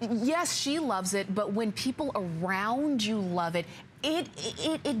 Yes, she loves it, but when people around you love it,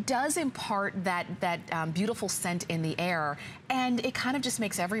 it does impart that beautiful scent in the air, and it kind of just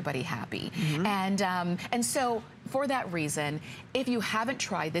makes everybody happy. And so for that reason, if you haven't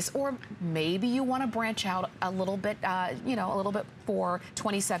tried this, or maybe you want to branch out a little bit, you know, a little bit for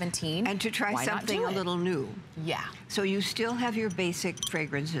 2017, and to try something a little new. Yeah. So you still have your basic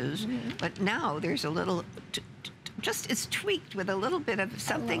fragrances, but now there's a little. Just it's tweaked with a little bit of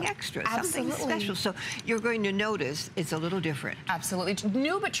something extra, something special. So you're going to notice it's a little different. Absolutely.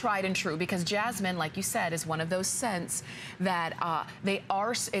 New but tried and true, because jasmine, like you said, is one of those scents that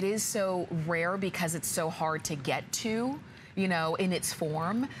it is so rare because it's so hard to get to, you know, in its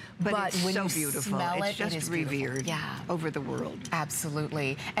form. But it's when so you beautiful. smell It's it, just it is revered beautiful. over the world.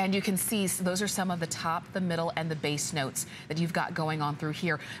 Absolutely. And you can see those are some of the top, the middle, and the base notes that you've got going on through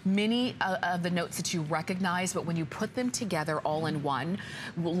here. Many of the notes that you recognize, but when you put them together all in one,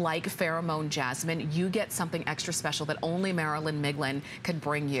 like Pheromone Jasmine, you get something extra special that only Marilyn Miglin could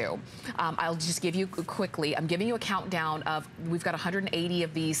bring you. I'll just give you quickly, I'm giving you a countdown of, we've got 180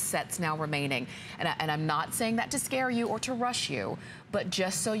 of these sets now remaining. And I'm not saying that to scare you or to rush you, but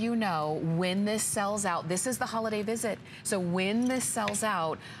just so you know, when this sells out, this is the holiday visit. So when this sells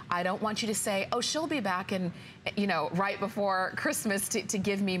out, I don't want you to say, oh, she'll be back in, you know, right before Christmas to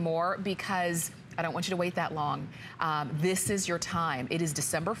give me more, because I don't want you to wait that long. This is your time. It is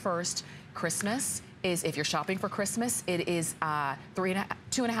December 1st. Christmas is, if you're shopping for Christmas, it is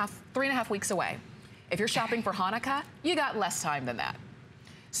 3.5 weeks away. If you're shopping for Hanukkah, you got less time than that.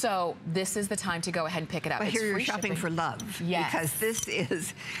 So this is the time to go ahead and pick it up. But it's here you're free shopping shipping. for love. Yes. Because this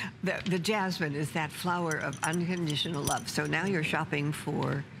is, the jasmine is that flower of unconditional love. So now you're shopping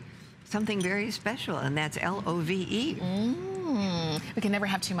for something very special, and that's L-O-V-E. We can never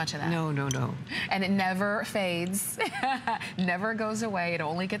have too much of that. No, no, no. And it never fades, never goes away. It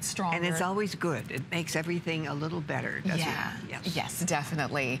only gets stronger. And it's always good. It makes everything a little better, doesn't it? Yes,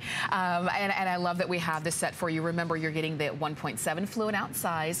 definitely. And I love that we have this set for you. Remember, you're getting the 1.7 fluid ounce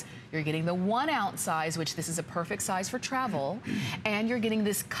size. You're getting the 1 ounce size, which this is a perfect size for travel. And you're getting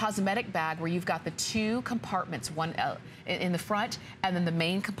this cosmetic bag where you've got the 2 compartments, one in the front and then the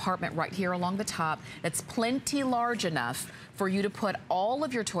main compartment right here along the top. That's plenty large enough for you to put all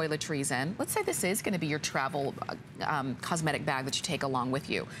of your toiletries in. Let's say this is going to be your travel cosmetic bag that you take along with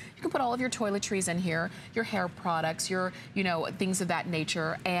you. You can put all of your toiletries in here, your hair products, your, you know, things of that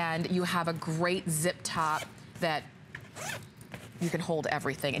nature, and you have a great zip top that you can hold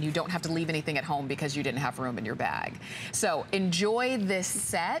everything, and you don't have to leave anything at home because you didn't have room in your bag. So enjoy this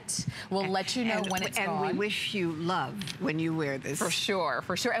set. We'll let you know when it's gone. And we wish you love when you wear this. For sure,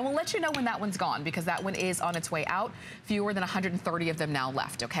 for sure. And we'll let you know when that one's gone, because that one is on its way out. Fewer than 130 of them now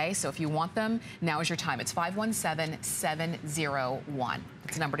left, okay? So if you want them, now is your time. It's 517-701.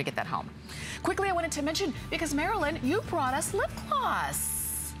 It's the number to get that home. Quickly, I wanted to mention, because Marilyn, you brought us lip gloss.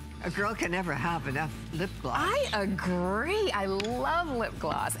 A girl can never have enough lip gloss. I agree. I love lip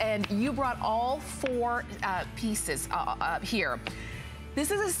gloss. And you brought all 4 pieces here.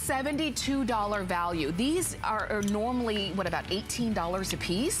 This is a $72 value. These are normally, what, about $18 a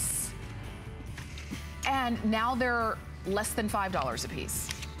piece? And now they're less than $5 a piece.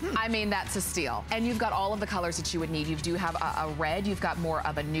 I mean, that's a steal. And you've got all of the colors that you would need. You do have a red, you've got more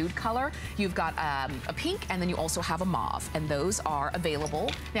of a nude color, you've got a pink, and then you also have a mauve. And those are available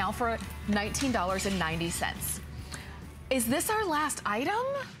now for $19.90. Is this our last item?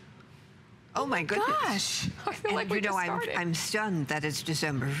 Oh my goodness. Gosh. I feel like And we you know, just started. I'm stunned that it's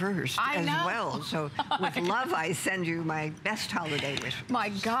December 1st as well. So with love, I send you my best holiday wish. My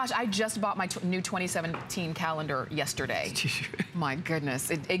gosh, I just bought my new 2017 calendar yesterday. My goodness,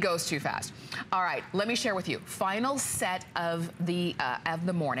 it goes too fast. All right, let me share with you. Final set of the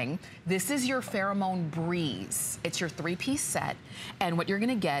morning. This is your Pheromone Breeze. It's your 3-piece set, and what you're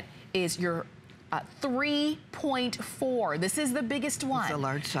gonna get is your 3.4. This is the biggest one. It's a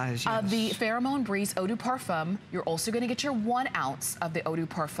large size, yes. Of the Pheromone Breeze Eau de Parfum. You're also going to get your 1 ounce of the Eau de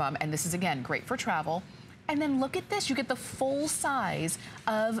Parfum, and this is, again, great for travel. And then look at this. You get the full size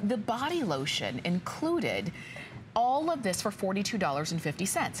of the body lotion included. All of this for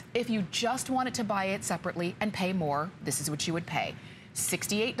 $42.50. If you just wanted to buy it separately and pay more, this is what you would pay.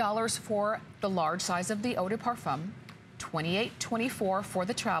 $68 for the large size of the Eau de Parfum, $28.24 for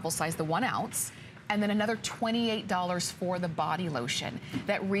the travel size, the 1 ounce, and then another $28 for the body lotion.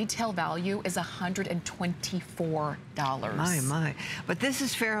 That retail value is $124. My. But this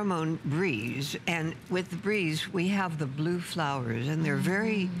is Pheromone Breeze, and with the Breeze, we have the blue flowers, and they're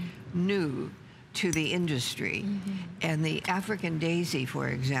very new to the industry. And the African daisy, for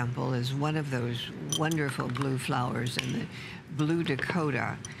example, is one of those wonderful blue flowers, and the blue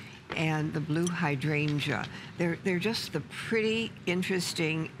Dakota and the blue hydrangea. They're just the pretty,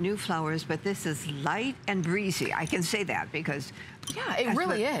 interesting new flowers, but this is light and breezy. I can say that because yeah, it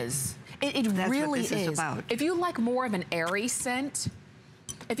really is. It really is about. If you like more of an airy scent,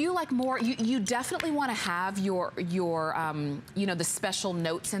 if you like more, you definitely want to have your you know, the special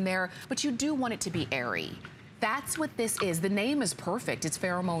notes in there, but you do want it to be airy. That's what this is. The name is perfect. It's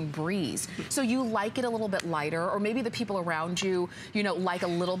Pheromone Breeze. So you like it a little bit lighter, or maybe the people around you, you know, like a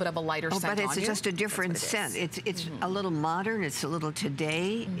little bit of a lighter scent but it's on you. Just a different scent. It's a little modern. It's a little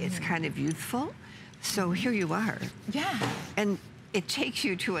today. It's kind of youthful. So here you are. Yeah. And it takes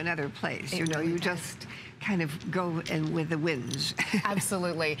you to another place. You know, you just kind of go and with the winds.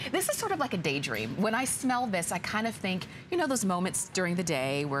 Absolutely. This is sort of like a daydream. When I smell this, I kind of think, you know, those moments during the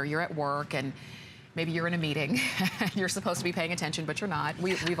day where you're at work and maybe you're in a meeting. You're supposed to be paying attention, but you're not.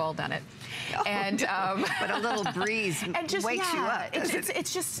 We've all done it. And but a little breeze wakes you up.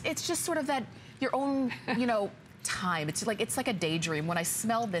 It's just sort of that your own, you know, time. It's like a daydream. When I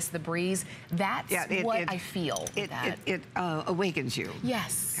smell this, the breeze, that's what I feel. It awakens you.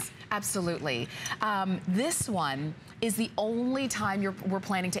 Yes. Absolutely. This one is the only time we're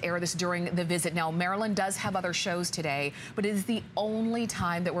planning to air this during the visit. Now, Marilyn does have other shows today, but it is the only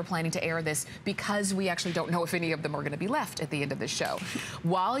time that we're planning to air this because we actually don't know if any of them are gonna be left at the end of the show.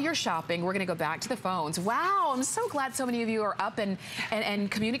 While you're shopping, we're gonna go back to the phones. Wow, I'm so glad so many of you are up and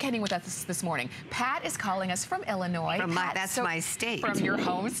communicating with us this morning. Pat is calling us from Illinois. That's my state. From your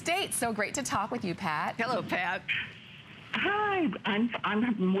home state. So great to talk with you, Pat. Hello, Pat. Hi,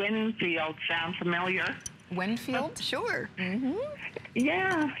 I'm Winfield. Sound familiar? Winfield? Sure.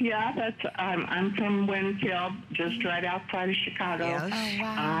 Yeah. That's I'm from Winfield, just right outside of Chicago. Yes. Oh,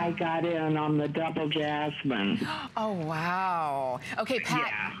 wow. I got in on the double Jasmine. Oh, wow. Okay,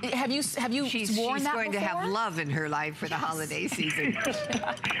 Pat, have you She's worn that going to have before? love in her life for the holiday season.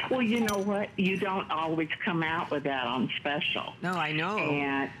 Well, you know what? You don't always come out with that on special. No, I know.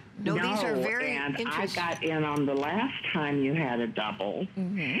 And No, these are very and interesting. I got in on the last time you had a double,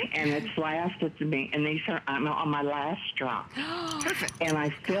 and it's lasted to me. And these are I'm on my last drop. Perfect. And I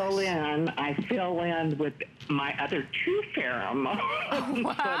fill in with my other 2 pheromones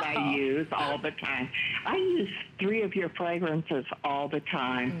that I use all the time. I use 3 of your fragrances all the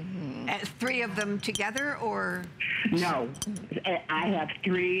time. 3 of them together, or? No, I have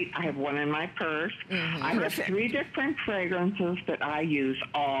 3. I have 1 in my purse. I have 3 different fragrances that I use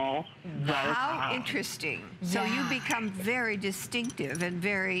all the time. How interesting. So you become very distinctive and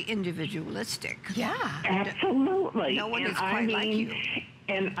very individualistic. Yeah. Absolutely. No one And is quite like you.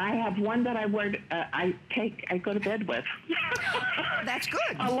 And I have one that I wear. I go to bed with. That's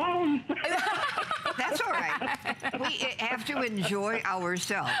good. Alone. That's all right. We have to enjoy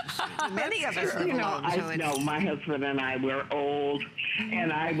ourselves. Many of us live alone. I know my husband and I, we're old,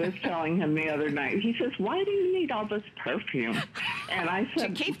 and I was telling him the other night, he says, why do you need all this perfume? And I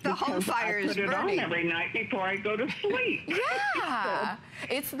said, to keep the home fires I put it burning on every night before I go to sleep. Yeah,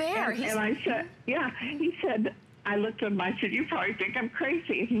 it's there. And I said, he said, I looked at him, I said, you probably think I'm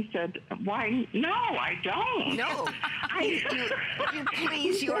crazy. And he said, why? No, I don't. No. You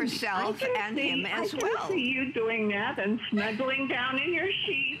please yourself and him as well. I can see you doing that and snuggling down in your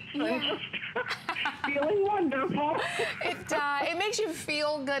sheets and just feeling wonderful. It makes you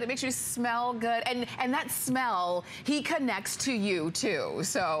feel good. It makes you smell good. And that smell, he connects to you, too.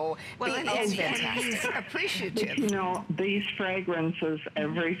 So it's fantastic. He's appreciative. But you know, these fragrances,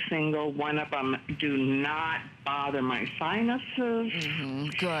 every single one of them do not bother my sinuses.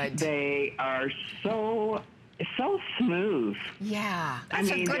 Good. They are so smooth. Yeah.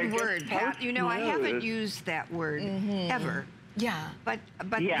 That's a good they're word, just so Pat. You know, I haven't smooth. used that word ever. Yeah. But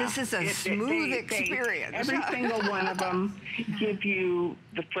Yeah. this is a smooth experience. Every single one of them give you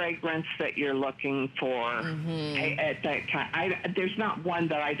the fragrance that you're looking for at that time. There's not one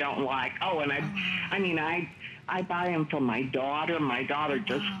that I don't like. Oh, and I buy them for my daughter. My daughter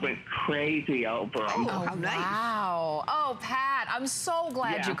just went crazy over them. Oh, how nice. Wow. Oh, Pat, I'm so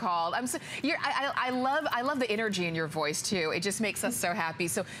glad you called. I love the energy in your voice, too. It just makes us so happy.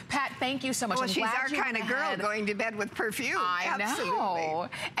 So, Pat, thank you so much. Well, I'm she's glad our you kind of went girl ahead. going to bed with perfume. I Absolutely. know.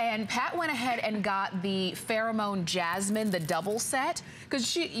 And Pat went ahead and got the Pheromone Jasmine, the double set, because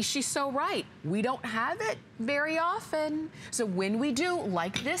she's so right. We don't have it very often. So when we do,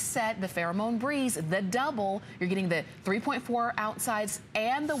 like this set, the Pheromone Breeze, the double, you're getting the 3.4 ounce size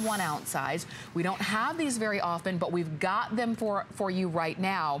and the 1 ounce size. We don't have these very often, but we've got them for you right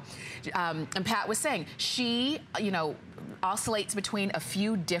now. And Pat was saying, she, oscillates between a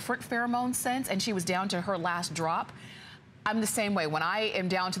few different pheromone scents, and she was down to her last drop. I'm the same way. When I am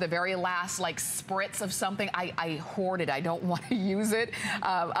down to the very last spritz of something, I hoard it. I don't want to use it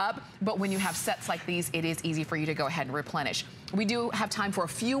up. But when you have sets like these, it is easy for you to go ahead and replenish. We do have time for a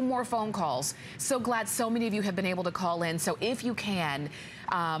few more phone calls. So glad so many of you have been able to call in. So if you can,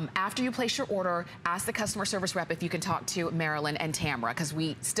 after you place your order, ask the customer service rep if you can talk to Marilyn and Tamara, because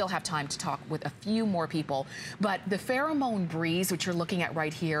we still have time to talk with a few more people. But the Pheromone Breeze, which you're looking at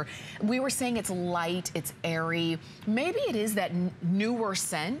right here, we were saying it's light, it's airy. Maybe it is that newer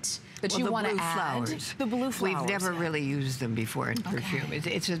scent that you want to add. The blue flowers. We've never really used them before in perfume.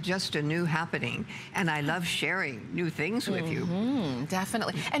 It's just a new happening, and I love sharing new things with you.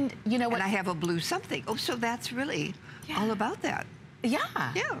 Definitely. And you know what? And I have a blue something. Oh, so that's really all about that. Yeah.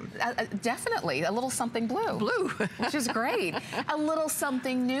 Yeah. Definitely. A little something blue. Blue. Which is great. A little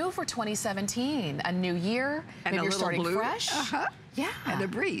something new for 2017. A new year. And maybe a you're little starting blue. fresh. Yeah. And a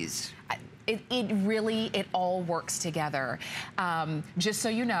breeze. It really all works together. Just so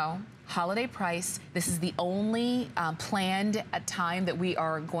you know, holiday price. This is the only planned time that we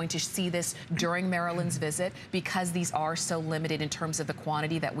are going to see this during Marilyn's visit, because these are so limited in terms of the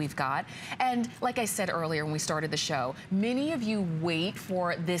quantity that we've got. And like I said earlier when we started the show, many of you wait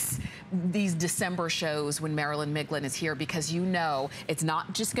for these December shows when Marilyn Miglin is here, because you know it's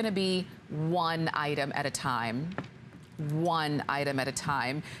not just going to be one item at a time. One item at a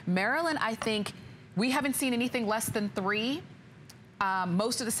time. Marilyn, I think we haven't seen anything less than 3.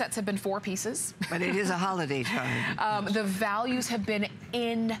 Most of the sets have been 4 pieces. But it is a holiday time. The values have been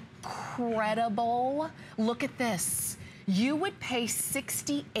incredible. Look at this. You would pay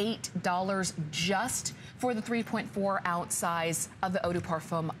 $68 just for the 3.4 ounce size of the Eau de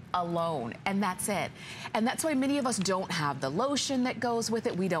Parfum alone, and that's it. And that's why many of us don't have the lotion that goes with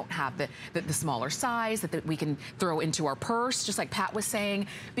it. We don't have the smaller size that we can throw into our purse, just like Pat was saying,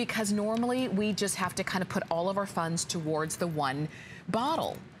 because normally we just have to kind of put all of our funds towards the one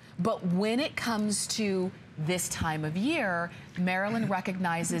bottle. But when it comes to this time of year, Marilyn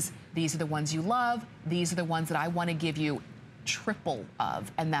recognizes these are the ones you love, these are the ones that I want to give you triple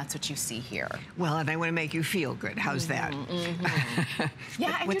of, and that's what you see here. Well, and I want to make you feel good. How's that?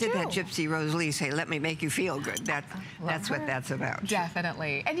 Yeah, what did that Gypsy Rose Lee say? Let me make you feel good. That's what that's about.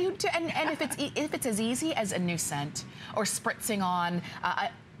 Definitely. And if it's as easy as a new scent, or spritzing on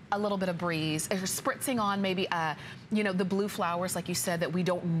a little bit of breeze, or spritzing on maybe you know, the blue flowers, like you said, that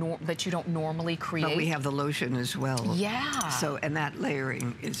you don't normally create. But we have the lotion as well. Yeah. So, and that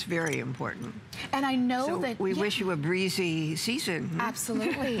layering is very important. And I know that we wish you a breezy season.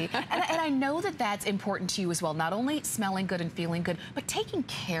 Absolutely. and I know that that's important to you as well. Not only smelling good and feeling good, but taking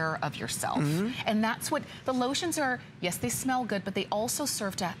care of yourself. And that's what the lotions are. Yes, they smell good, but they also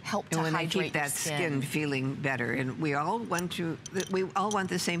serve to help to hydrate keep that skin feeling better. And we all want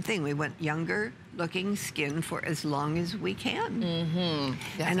the same thing. We want younger looking skin for as long as we can.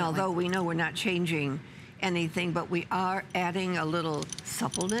 And although we know we're not changing anything, but we are adding a little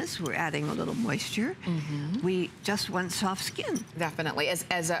suppleness, we're adding a little moisture. We just want soft skin. Definitely.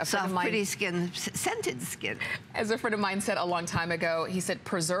 As a friend of mine, pretty skin, scented skin. As a friend of mine said a long time ago, he said,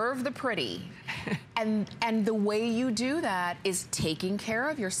 preserve the pretty. and the way you do that is taking care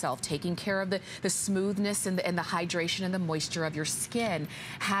of yourself, taking care of the smoothness and the hydration and the moisture of your skin.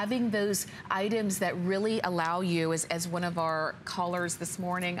 Having those items that really allow you, as one of our callers this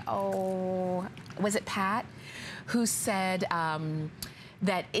morning, was it Pat, who said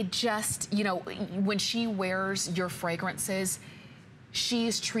that it just, you know, when she wears your fragrances, she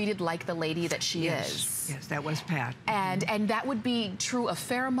is treated like the lady that she is. Yes, that was Pat. And that would be true of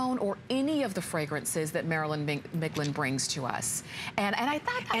pheromone or any of the fragrances that Marilyn Miglin brings to us. And I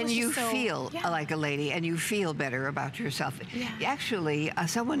thought that was you feel like a lady, and you feel better about yourself. Actually,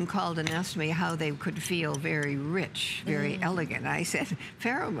 someone called and asked me how they could feel very rich, very elegant. I said,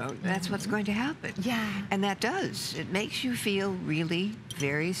 pheromone, that's what's going to happen. And that does. It makes you feel really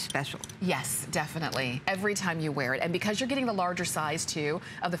very special. Yes, definitely. Every time you wear it. And because you're getting the larger size, too,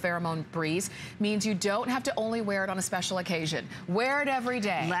 of the Pheromone Breeze, means you don't have to only wear it on a special occasion. Wear it every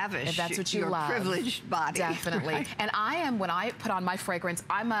day. Lavish. If that's what you love. Your privileged body. Definitely. Right. And I am, when I put on my fragrance,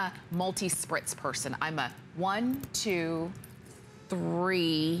 I'm a multi-spritz person. I'm a 1, 2,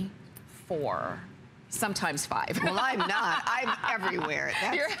 3, 4. Sometimes 5. Well, I'm not. I'm everywhere.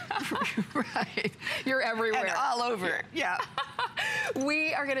 Right. You're everywhere. And all over. Yeah.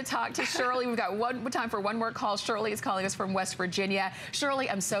 We are going to talk to Shirley. We've got time for one more call. Shirley is calling us from West Virginia. Shirley,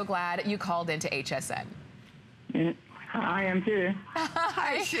 I'm so glad you called into HSN. I am too.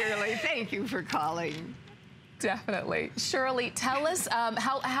 Hi, Shirley. Thank you for calling. Definitely. Shirley, tell us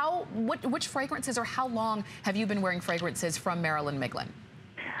which fragrances, or how long have you been wearing fragrances from Marilyn Miglin?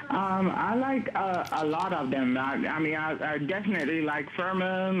 I like a lot of them. I mean, I definitely like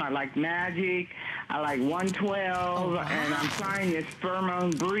Pheromone. I like Magic. I like 112. And I'm trying this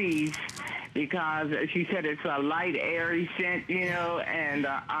Pheromone Breeze because she said it's a light, airy scent, you know, and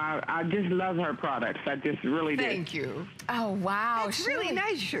I just love her products. I just really do. Thank you. Oh, wow. That's really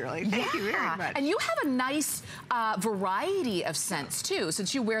nice, Shirley. Thank you very much. And you have a nice variety of scents, too,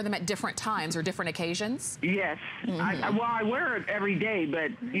 since you wear them at different times or different occasions. Yes. I wear it every day,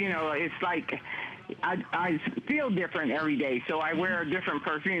 but, you know, it's like I feel different every day, so I wear a different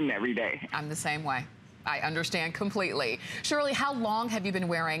perfume every day. I'm the same way. I understand completely. Shirley, how long have you been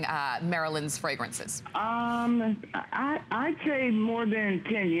wearing Marilyn's fragrances? I'd say more than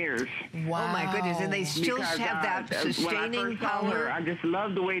 10 years. Wow. Oh my goodness, and they still Because, have that sustaining when I first saw power. her, I just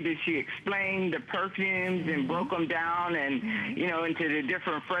loved the way that she explained the perfumes and broke them down and, you know, into the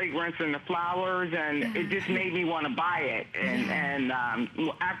different fragrance and the flowers, and it just made me want to buy it. And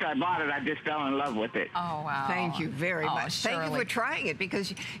after I bought it, I just fell in love with it. Oh, wow. Thank you very much. Shirley. Thank you for trying it,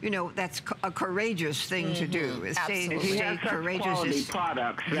 because, you know, that's a courageous thing to do. Absolutely. She has such quality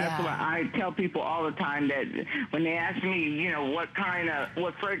products. That's why I tell people all the time that when they ask me, you know, what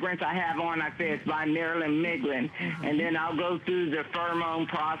fragrance I have on, I say it's by Marilyn Miglin. And then I'll go through the pheromone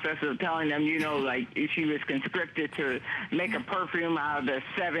process of telling them, you know, like she was conscripted to make a perfume out of the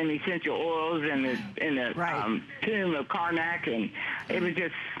 7 essential oils in the tomb of Karnak, and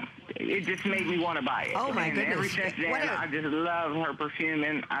it just made me want to buy it. Oh, my and goodness. Ever since then, I just love her perfume,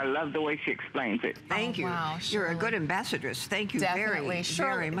 and I love the way she explains it. Thank you. Wow, You're a good ambassadress. Thank you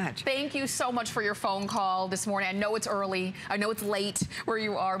very much. Thank you so much for your phone call this morning. I know it's early. I know it's late where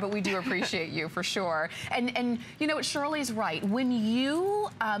you are, but we do appreciate you for sure. And you know what, Shirley's right. When you,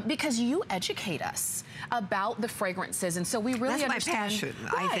 because you educate us about the fragrances, and so we really That's understand. my passion,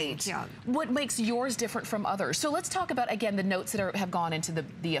 I think, yeah. What makes yours different from others. So let's talk about, again, the notes that have gone into the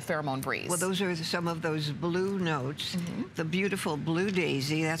pheromone breeze. Well, those are some of those blue notes. The beautiful blue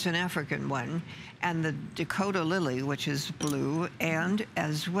daisy, that's an African one, and the Dakota lily, which is blue, and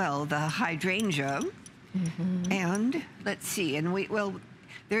as well the hydrangea. And let's see, and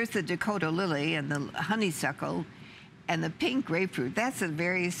there's the Dakota lily and the honeysuckle and the pink grapefruit. That's a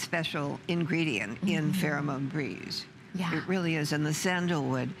very special ingredient in pheromone breeze. Yeah. It really is, and the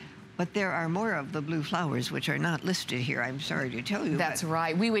sandalwood. But there are more of the blue flowers, which are not listed here, I'm sorry to tell you. That's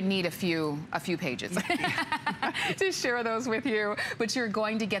right. We would need a few pages to share those with you. But you're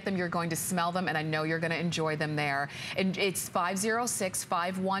going to get them, you're going to smell them, and I know you're going to enjoy them there. And it's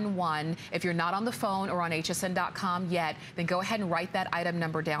 506-511. If you're not on the phone or on hsn.com yet, then go ahead and write that item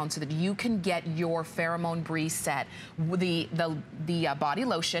number down so that you can get your Pheromone Breeze set. The body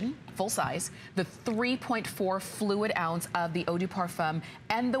lotion, full size, the 3.4 fluid ounce of the Eau de Parfum,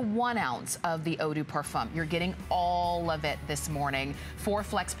 and the 1 ounce of the Eau de Parfum. You're getting all of it this morning. 4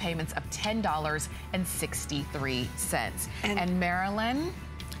 flex payments of $10.63. And Marilyn,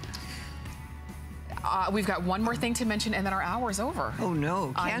 we've got one more thing to mention, and then our hour is over. Oh,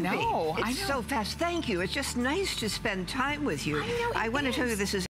 no, can't be. I know. It's so fast. Thank you. It's just nice to spend time with you. I know, I want to tell you this is